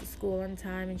kids got to school on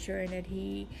time, ensuring that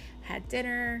he had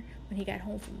dinner when he got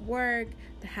home from work,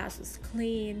 the house was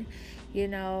clean,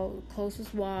 clothes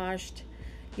was washed,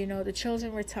 the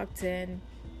children were tucked in.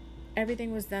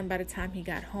 Everything was done by the time he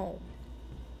got home.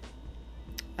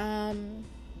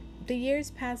 The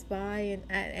years passed by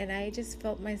and I just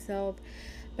felt myself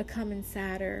becoming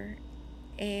sadder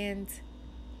and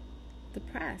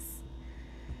depressed.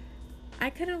 I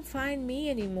couldn't find me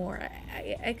anymore.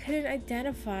 I couldn't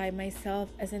identify myself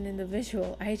as an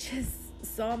individual. I just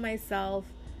saw myself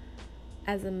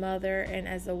as a mother and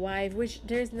as a wife, which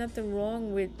there's nothing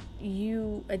wrong with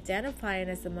you identifying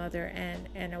as a mother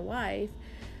and a wife.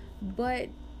 But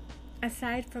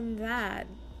aside from that,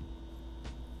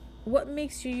 what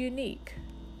makes you unique?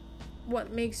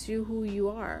 What makes you who you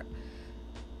are?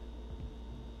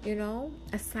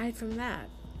 Aside from that,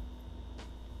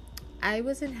 I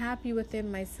wasn't happy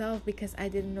within myself because I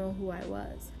didn't know who I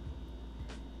was.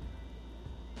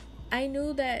 I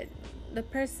knew that the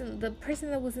person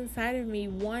that was inside of me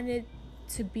wanted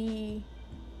to be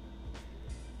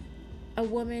a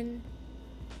woman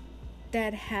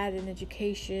that had an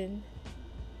education,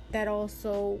 that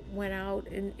also went out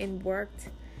and worked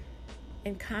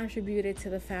and contributed to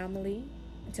the family,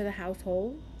 to the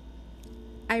household.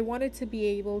 I wanted to be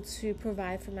able to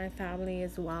provide for my family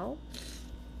as well.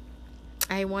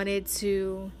 I wanted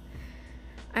to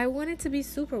be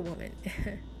Superwoman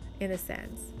in a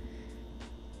sense.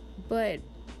 But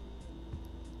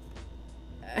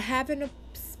having a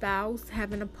spouse,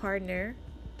 having a partner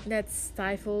that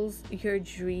stifles your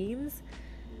dreams,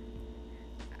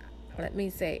 let me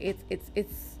say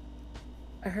it's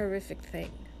a horrific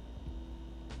thing.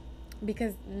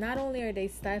 Because not only are they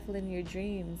stifling your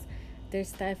dreams, they're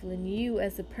stifling you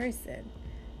as a person.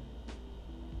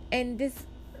 And this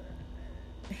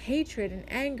hatred and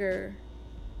anger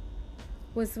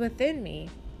was within me.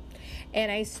 And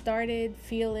I started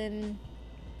feeling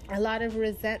a lot of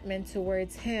resentment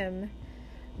towards him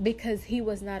because he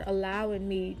was not allowing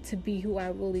me to be who I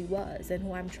really was and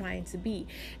who I'm trying to be.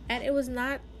 And I was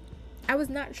not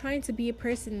trying to be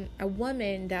a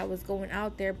woman that was going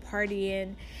out there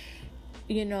partying,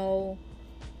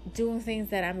 doing things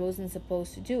that I wasn't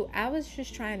supposed to do. I was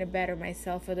just trying to better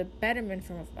myself for the betterment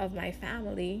of my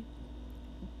family.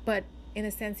 But in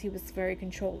a sense, he was very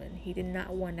controlling. He did not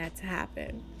want that to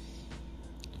happen.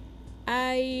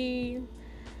 I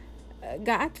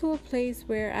got to a place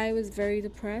where I was very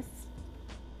depressed.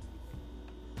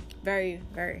 Very,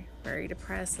 very, very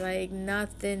depressed. Like,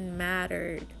 nothing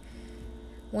mattered.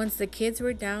 Once the kids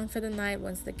were down for the night,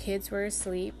 once the kids were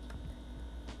asleep,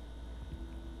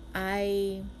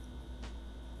 I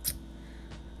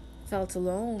felt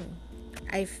alone.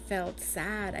 I felt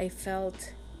sad. I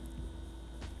felt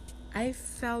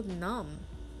numb.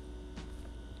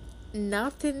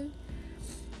 Nothing.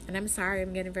 And I'm sorry,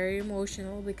 I'm getting very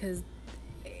emotional because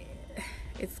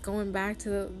it's going back to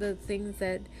the things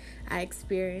that I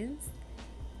experienced.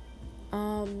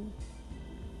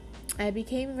 I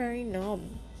became very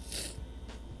numb.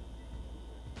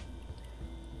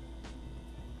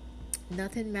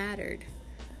 Nothing mattered.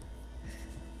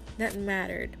 Nothing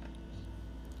mattered.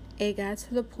 It got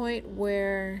to the point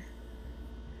where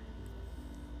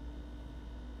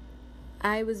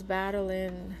I was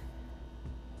battling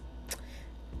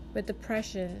with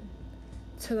depression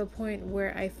to the point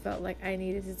where I felt like I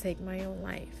needed to take my own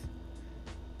life.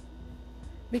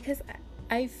 Because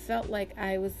I felt like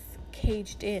I was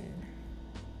caged in.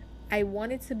 I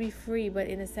wanted to be free, but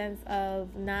in a sense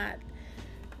of not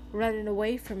running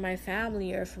away from my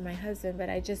family or from my husband, but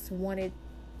I just wanted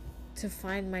to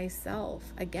find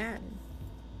myself again.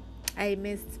 I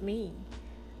missed me.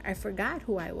 I forgot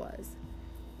who I was.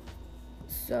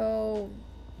 So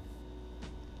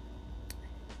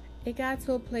it got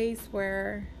to a place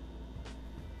where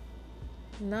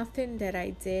nothing that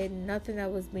I did, nothing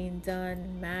that was being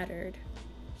done mattered.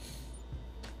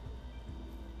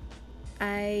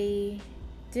 I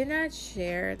did not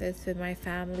share this with my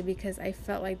family because I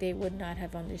felt like they would not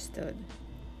have understood.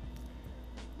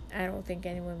 I don't think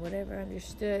anyone would ever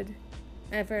understand,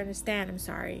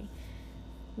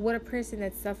 what a person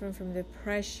that's suffering from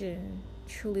depression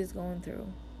truly is going through,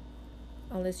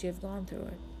 unless you have gone through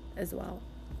it as well.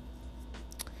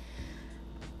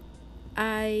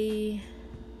 I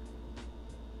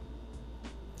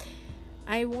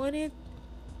wanted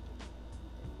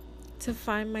to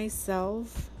find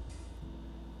myself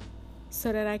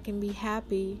so that I can be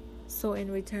happy, so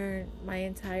in return my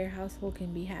entire household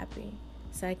can be happy,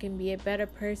 so I can be a better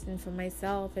person for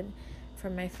myself and for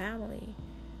my family.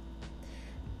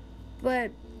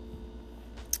 But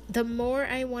the more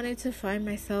I wanted to find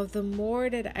myself, the more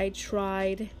that I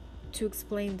tried to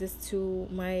explain this to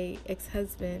my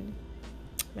ex-husband,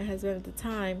 my husband at the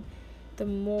time, the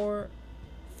more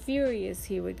furious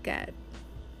he would get.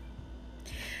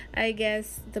 I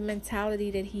guess the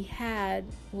mentality that he had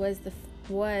was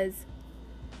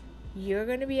you're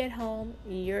going to be at home,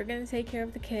 you're going to take care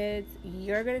of the kids,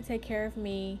 you're going to take care of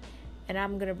me, and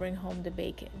I'm going to bring home the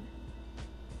bacon.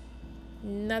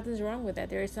 Nothing's wrong with that.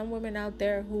 There are some women out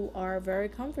there who are very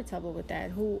comfortable with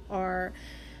that, who are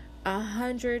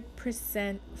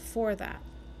 100% for that.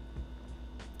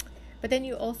 But then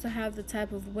you also have the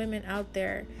type of women out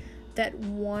there that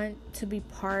want to be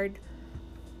part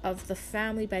of the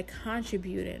family by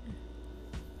contributing.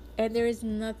 And there is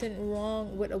nothing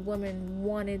wrong with a woman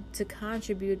wanting to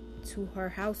contribute to her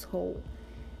household.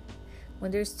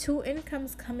 When there's two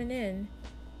incomes coming in,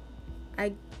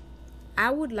 I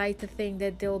would like to think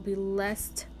that there will be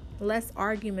less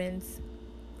arguments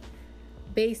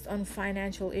based on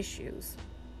financial issues.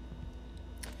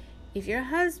 If your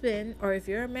husband, or if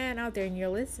you're a man out there and you're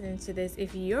listening to this,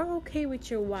 if you're okay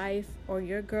with your wife or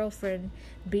your girlfriend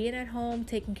being at home,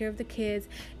 taking care of the kids,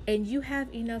 and you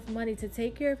have enough money to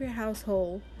take care of your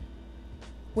household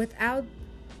without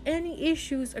any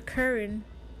issues occurring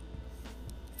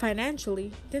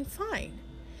financially, then fine.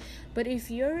 But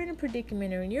if you're in a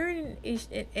predicament or you're in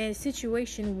a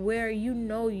situation where you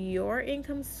know your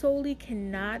income solely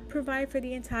cannot provide for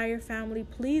the entire family,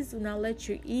 please do not let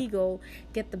your ego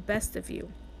get the best of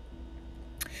you.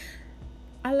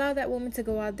 Allow that woman to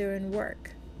go out there and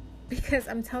work. Because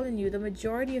I'm telling you, the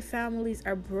majority of families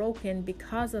are broken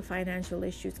because of financial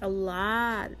issues. A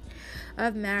lot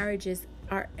of marriages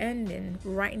are ending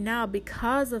right now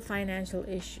because of financial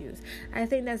issues. I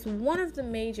think that's one of the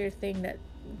major things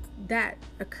that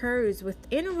occurs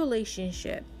within a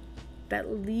relationship that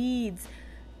leads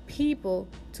people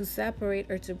to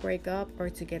separate or to break up or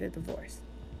to get a divorce.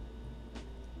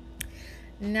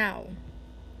 Now,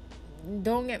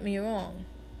 don't get me wrong.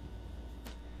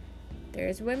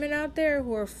 There's women out there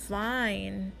who are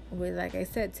fine with, like I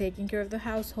said, taking care of the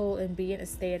household and being a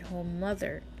stay-at-home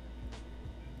mother.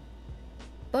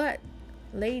 But,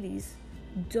 ladies,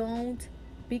 don't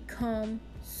become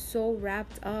so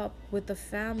wrapped up with the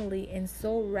family and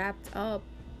so wrapped up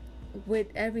with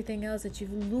everything else that you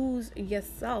lose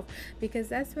yourself, because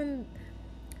that's when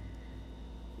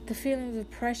the feeling of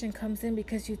depression comes in,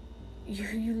 because you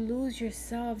lose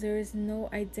yourself. There is no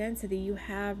identity. You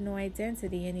have no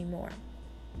identity anymore.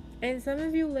 And some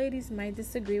of you ladies might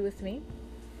disagree with me.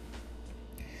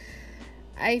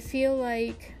 I feel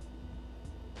like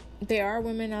there are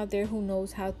women out there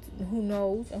who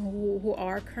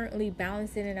are currently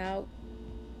balancing it out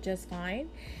just fine.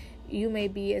 You may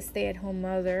be a stay-at-home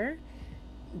mother,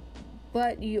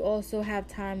 but you also have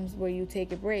times where you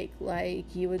take a break.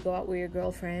 Like, you would go out with your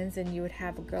girlfriends and you would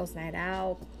have a girls' night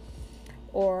out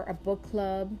or a book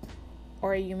club,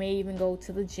 or you may even go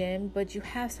to the gym, but you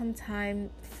have some time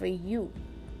for you.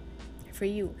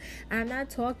 I'm not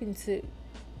talking to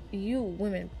you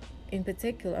women in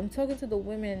particular. I'm talking to the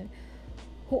women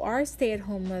who are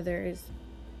stay-at-home mothers,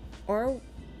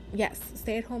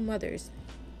 stay-at-home mothers.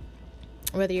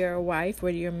 Whether you're a wife,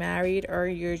 whether you're married, or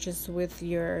you're just with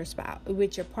your spouse,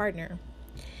 with your partner.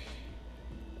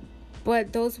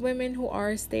 But those women who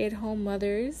are stay-at-home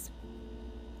mothers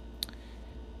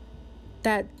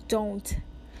that don't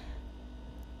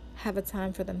have a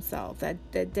time for themselves, that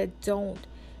don't,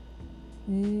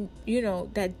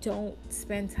 that don't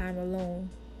spend time alone,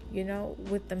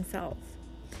 with themselves.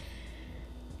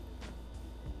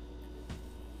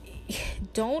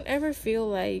 Don't ever feel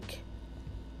like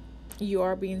you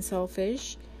are being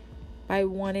selfish by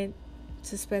wanting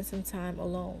to spend some time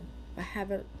alone, by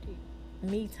having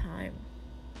me time.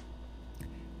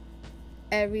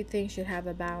 Everything should have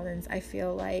a balance. I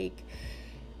feel like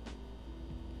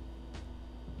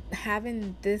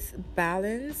having this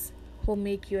balance will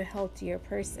make you a healthier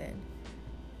person,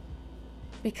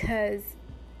 because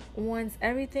once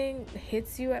everything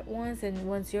hits you at once, and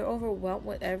once you're overwhelmed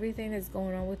with everything that's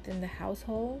going on within the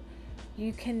household,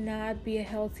 you cannot be a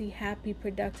healthy, happy,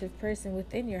 productive person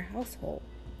within your household.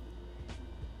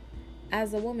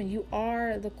 As a woman, you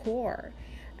are the core.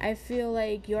 I feel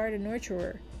like you are the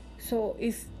nurturer. So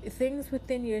if things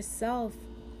within yourself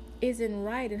isn't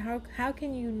right, and how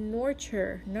can you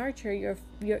nurture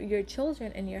your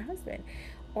children and your husband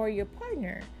or your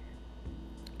partner?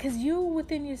 Because you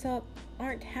within yourself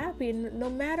aren't happy, and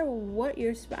no matter what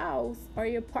your spouse or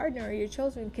your partner or your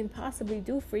children can possibly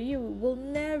do for you, will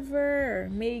never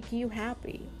make you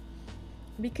happy,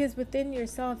 because within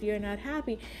yourself you're not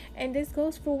happy. And this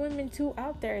goes for women too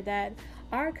out there that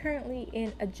are currently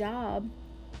in a job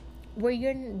where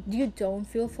you don't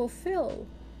feel fulfilled,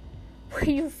 where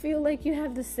you feel like you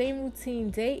have the same routine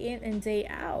day in and day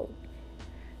out.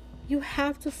 You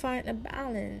have to find a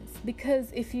balance,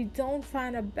 because if you don't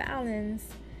find a balance,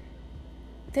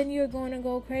 then you're going to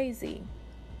go crazy.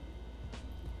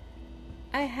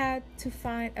 I had to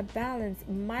find a balance.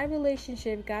 My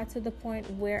relationship got to the point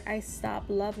where I stopped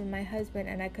loving my husband,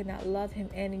 and I could not love him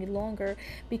any longer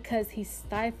because he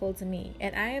stifled me.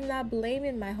 And I am not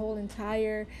blaming my whole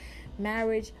entire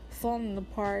marriage falling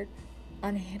apart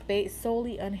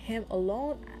solely on him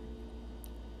alone.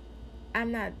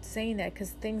 I'm not saying that, because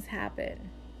things happen.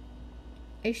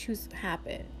 Issues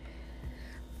happen.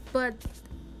 But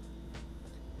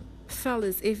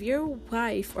fellas, if your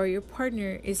wife or your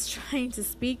partner is trying to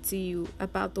speak to you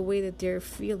about the way that they're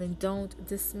feeling, don't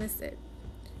dismiss it.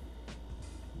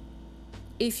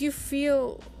 If you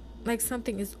feel like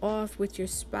something is off with your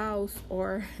spouse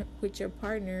or with your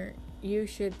partner, you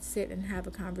should sit and have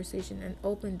a conversation, an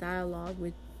open dialogue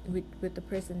with the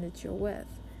person that you're with.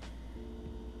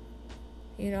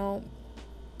 A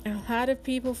lot of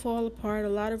people fall apart. A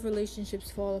lot of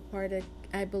relationships fall apart that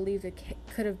I believe that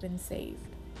could have been saved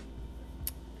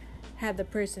had the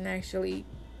person actually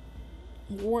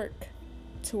work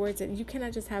towards it. You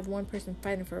cannot just have one person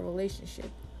fighting for a relationship.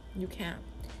 You can't.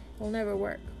 It'll never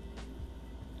work.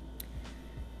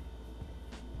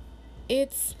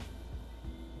 It's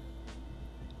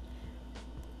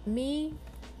me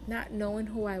not knowing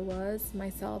who I was,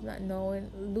 myself not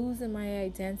knowing, losing my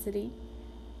identity,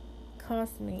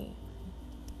 cost me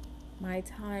my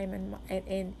time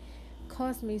and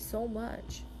cost me so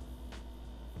much.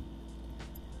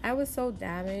 I was so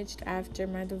damaged after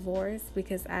my divorce,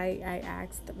 because I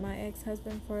asked my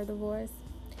ex-husband for a divorce,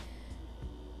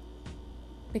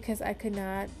 because I could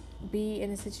not be in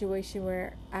a situation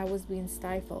where I was being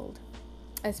stifled,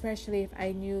 especially if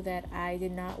I knew that I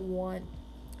did not want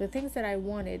the things that I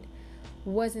wanted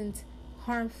wasn't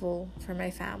harmful for my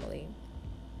family.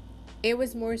 It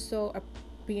was more so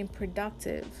being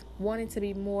productive, wanting to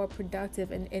be more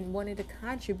productive and wanting to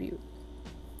contribute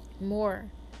more.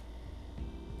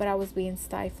 But I was being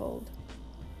stifled.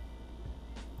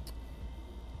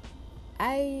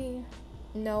 I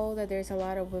know that there's a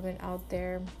lot of women out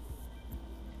there.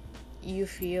 You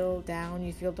feel down,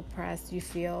 you feel depressed, you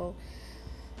feel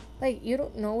like you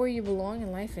don't know where you belong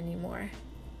in life anymore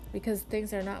because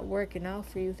things are not working out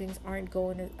for you. Things aren't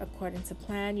going according to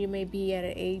plan. You may be at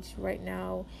an age right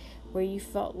now where you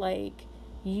felt like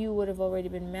you would have already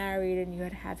been married and you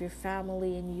had to have your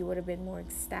family and you would have been more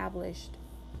established.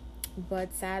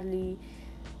 But sadly,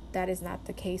 that is not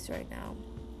the case right now.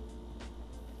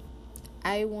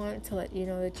 I want to let you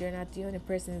know that you're not the only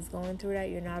person that's going through that.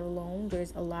 You're not alone.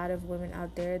 There's a lot of women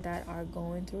out there that are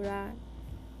going through that.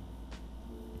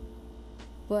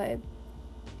 But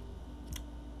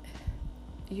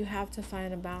you have to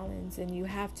find a balance, and you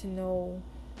have to know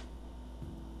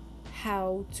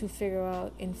how to figure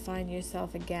out and find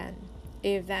yourself again.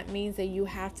 If that means that you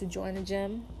have to join a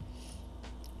gym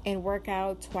and work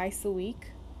out twice a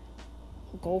week,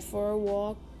 go for a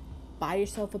walk, buy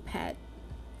yourself a pet,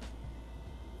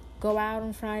 go out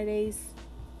on Fridays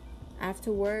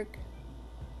after work,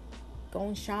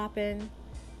 going shopping,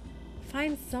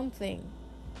 find something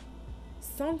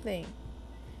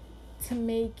to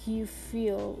make you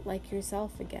feel like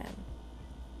yourself again.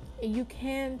 You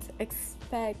can't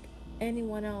expect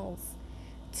anyone else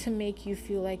to make you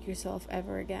feel like yourself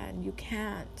ever again. You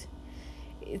can't.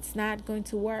 It's not going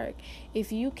to work.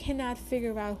 If you cannot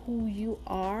figure out who you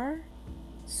are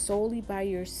solely by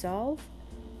yourself,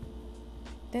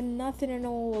 then nothing and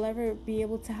no one will ever be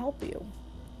able to help you.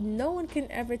 No one can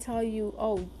ever tell you,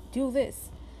 oh, do this.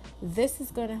 This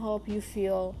is going to help you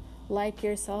feel like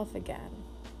yourself again.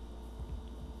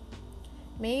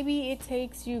 Maybe it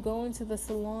takes you going to the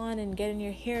salon and getting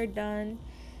your hair done,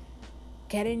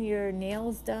 getting your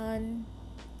nails done,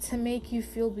 to make you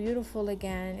feel beautiful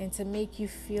again and to make you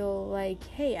feel like,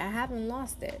 hey, I haven't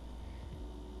lost it.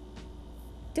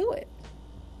 Do it.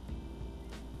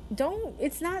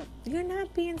 You're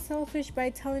not being selfish by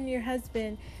telling your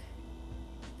husband,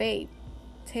 babe,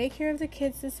 take care of the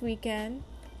kids this weekend,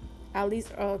 at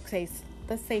least,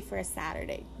 let's say for a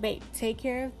Saturday. Babe, take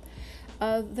care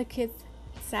of the kids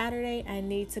Saturday. I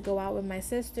need to go out with my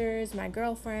sisters, my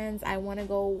girlfriends. I want to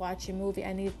go watch a movie.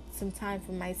 I need some time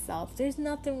for myself. There's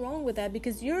nothing wrong with that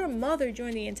because you're a mother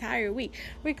during the entire week.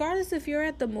 Regardless if you're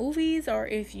at the movies or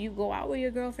if you go out with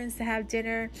your girlfriends to have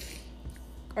dinner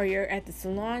or you're at the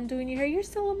salon doing your hair, you're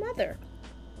still a mother.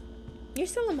 You're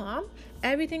still a mom.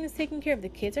 Everything is taken care of. The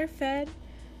kids are fed.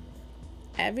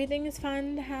 Everything is fine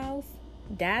in the house.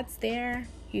 Dad's there.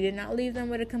 You did not leave them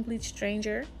with a complete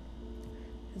stranger.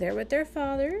 They're with their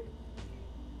father.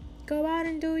 Go out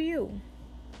and do you.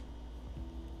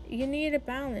 You need a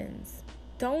balance.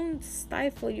 Don't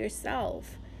stifle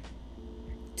yourself.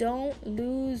 Don't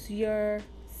lose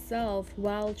yourself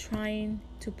while trying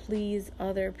to please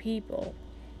other people.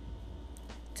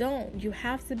 Don't. You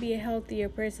have to be a healthier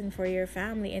person for your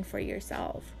family and for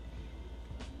yourself.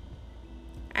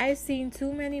 I've seen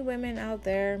too many women out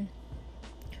there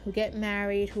who get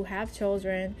married, who have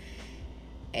children,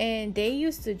 and they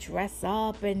used to dress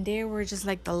up and they were just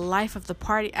like the life of the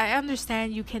party. I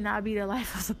understand you cannot be the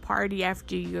life of the party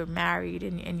after you're married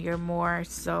and you're more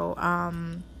so,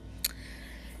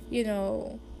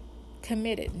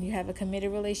 committed. You have a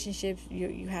committed relationship.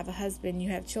 You have a husband. You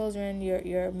have children.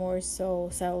 You're more so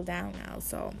settled down now.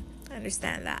 So I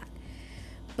understand that.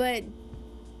 But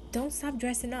don't stop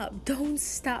dressing up. Don't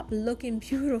stop looking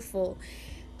beautiful.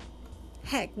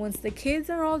 Heck, once the kids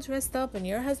are all dressed up and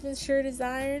your husband's shirt is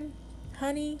ironed,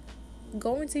 honey,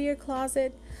 go into your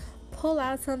closet, pull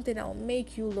out something that'll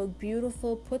make you look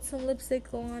beautiful, put some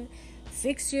lipstick on,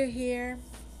 fix your hair,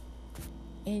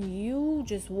 and you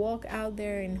just walk out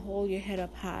there and hold your head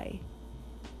up high,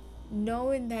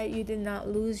 knowing that you did not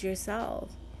lose yourself.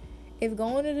 If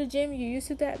going to the gym, you used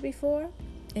to that before,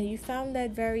 and you found that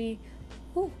very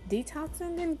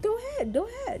detoxing, then go ahead,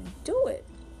 do it.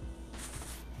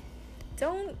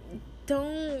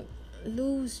 Don't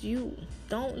lose you.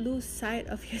 Don't lose sight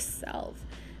of yourself.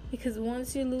 Because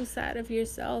once you lose sight of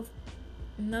yourself,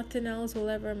 nothing else will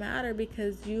ever matter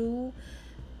because you'll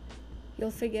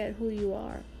forget who you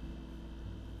are.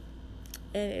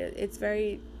 And it's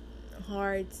very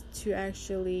hard to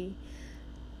actually,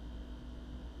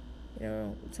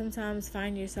 sometimes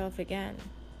find yourself again.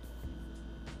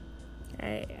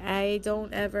 I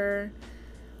don't ever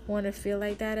want to feel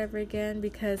like that ever again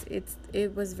because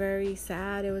it was very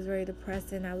sad. It was very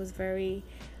depressing. I was very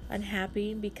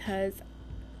unhappy because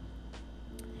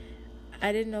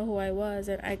I didn't know who I was,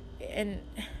 and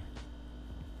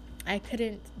I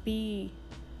couldn't be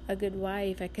a good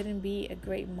wife. I couldn't be a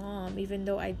great mom, even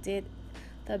though I did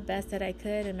the best that I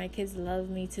could, and my kids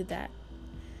loved me to that.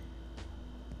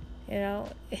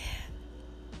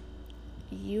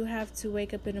 you have to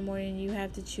wake up in the morning. You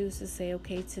have to choose to say,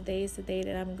 okay, today is the day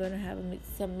that I'm going to have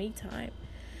some me time.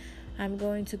 I'm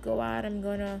going to go out. I'm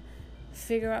going to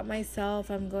figure out myself.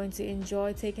 I'm going to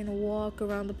enjoy taking a walk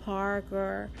around the park,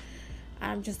 or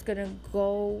I'm just going to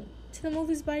go to the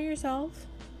movies by yourself.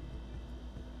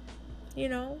 You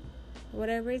know,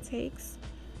 whatever it takes.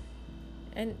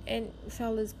 And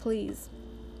fellas, please,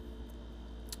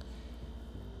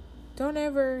 don't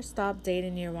ever stop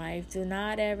dating your wife. Do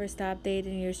not ever stop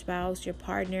dating your spouse, your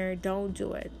partner. Don't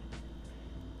do it.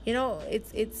 You know,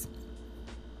 it's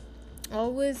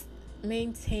always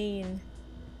maintain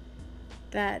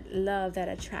that love, that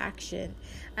attraction.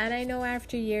 And I know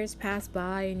after years pass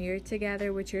by and you're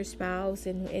together with your spouse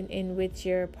and with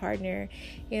your partner,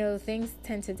 you know, things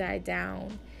tend to die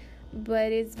down.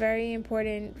 But it's very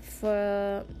important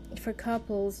for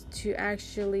couples to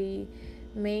actually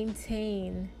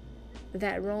maintain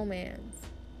that romance.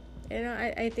 You know,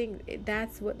 I think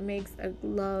that's what makes a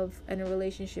love and a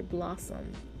relationship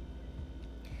blossom.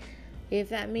 If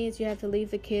that means you have to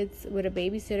leave the kids with a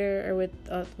babysitter or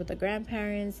with the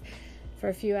grandparents for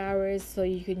a few hours so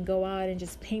you can go out and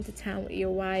just paint the town with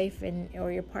your wife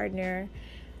or your partner,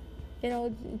 you know,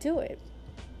 do it.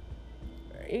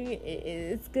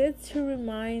 It's good to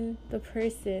remind the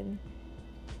person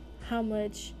how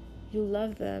much you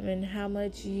love them and how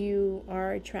much you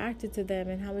are attracted to them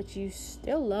and how much you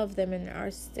still love them and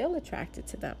are still attracted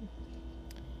to them.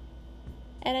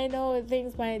 And I know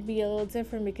things might be a little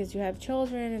different because you have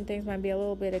children and things might be a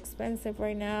little bit expensive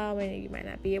right now and you might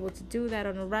not be able to do that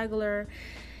on a regular.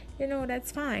 You know,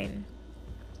 that's fine.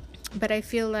 But I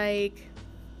feel like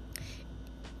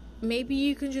maybe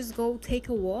you can just go take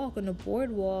a walk on a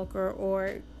boardwalk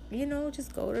or you know,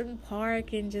 just go to the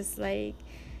park and just like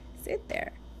sit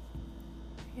there.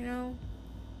 You know,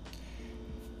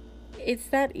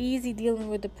 it's not easy dealing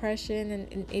with depression,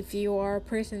 and if you are a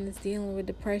person that's dealing with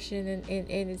depression and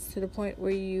it's to the point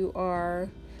where you are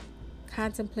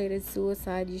contemplated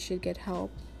suicide, you should get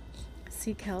help.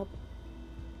 Seek help.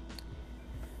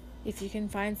 If you can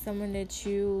find someone that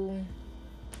you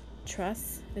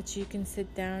trust, that you can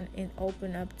sit down and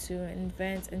open up to and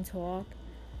vent and talk,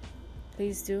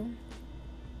 please do.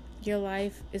 Your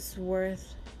life is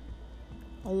worth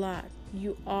a lot.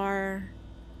 You are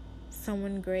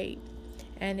someone great.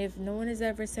 And if no one has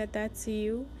ever said that to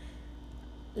you,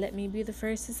 let me be the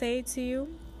first to say it to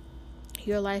you.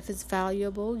 Your life is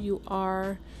valuable. You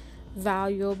are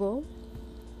valuable.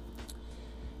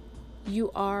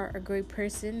 You are a great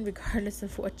person. Regardless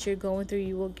of what you're going through,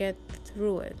 you will get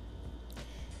through it.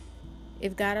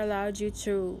 If God allowed you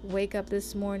to wake up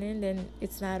this morning, then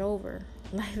it's not over.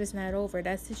 Life is not over.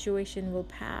 That situation will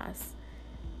pass.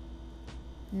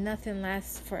 Nothing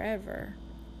lasts forever.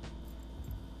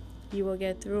 You will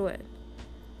get through it.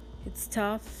 It's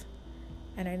tough,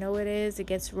 and I know it is. It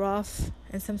gets rough,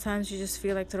 and sometimes you just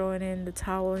feel like throwing in the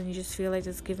towel and you just feel like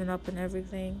just giving up on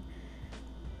everything.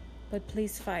 But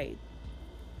please fight.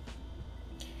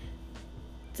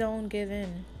 Don't give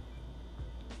in.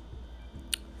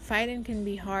 Fighting can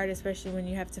be hard, especially when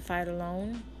you have to fight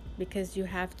alone, because you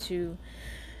have to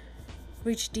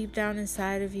reach deep down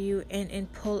inside of you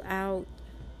and pull out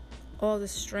all the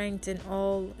strength and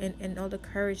all the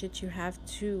courage that you have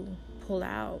to pull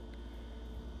out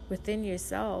within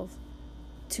yourself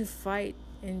to fight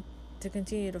and to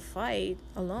continue to fight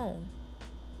alone,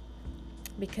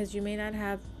 because you may not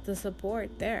have the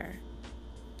support there.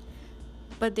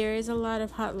 But there is a lot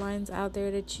of hotlines out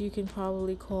there that you can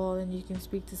probably call and you can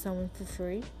speak to someone for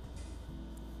free.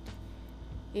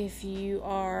 If you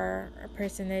are a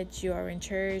person that you are in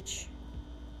church,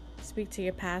 speak to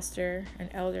your pastor, an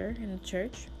elder in the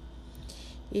church.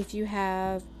 If you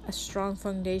have a strong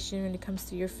foundation when it comes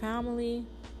to your family,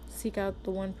 seek out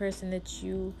the one person that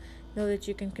you know that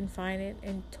you can confide in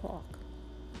and talk.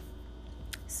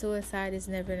 Suicide is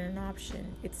never an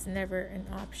option. It's never an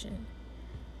option.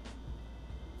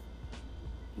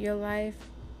 Your life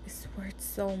is worth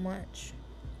so much.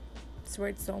 It's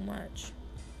worth so much.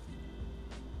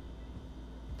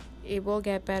 It will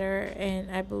get better,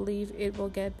 and I believe it will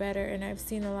get better. And I've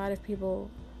seen a lot of people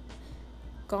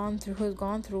who've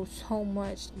gone through so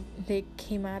much. They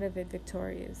came out of it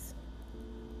victorious.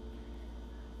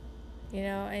 You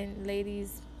know, and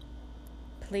ladies,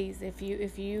 please, if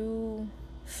you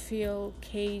feel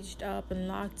caged up and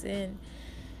locked in,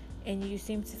 and you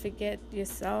seem to forget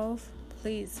yourself,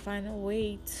 please find a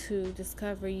way to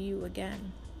discover you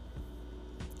again.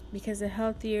 Because a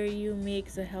healthier you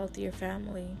makes a healthier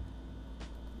family.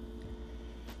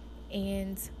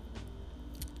 And,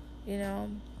 you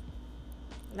know,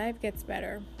 life gets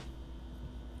better.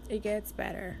 It gets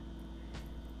better.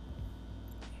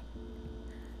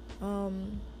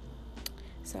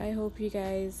 So I hope you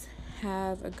guys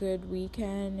have a good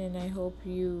weekend, and I hope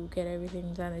you get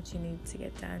everything done that you need to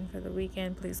get done for the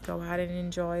weekend. Please go out and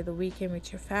enjoy the weekend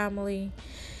with your family.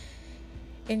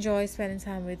 Enjoy spending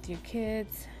time with your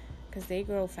kids, because they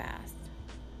grow fast.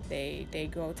 They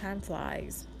grow, time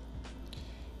flies.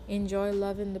 Enjoy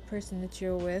loving the person that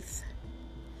you're with.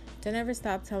 Don't ever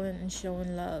stop telling and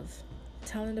showing love.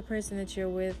 Telling the person that you're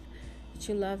with that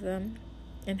you love them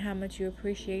and how much you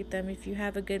appreciate them. If you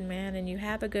have a good man and you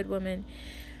have a good woman,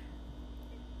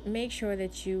 make sure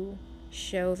that you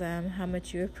show them how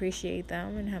much you appreciate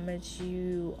them and how much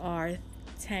you are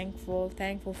thankful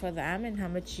for them, and how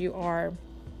much you are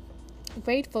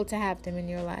grateful to have them in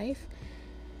your life.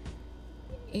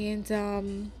 And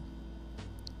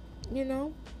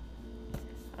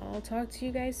I'll talk to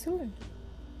you guys soon.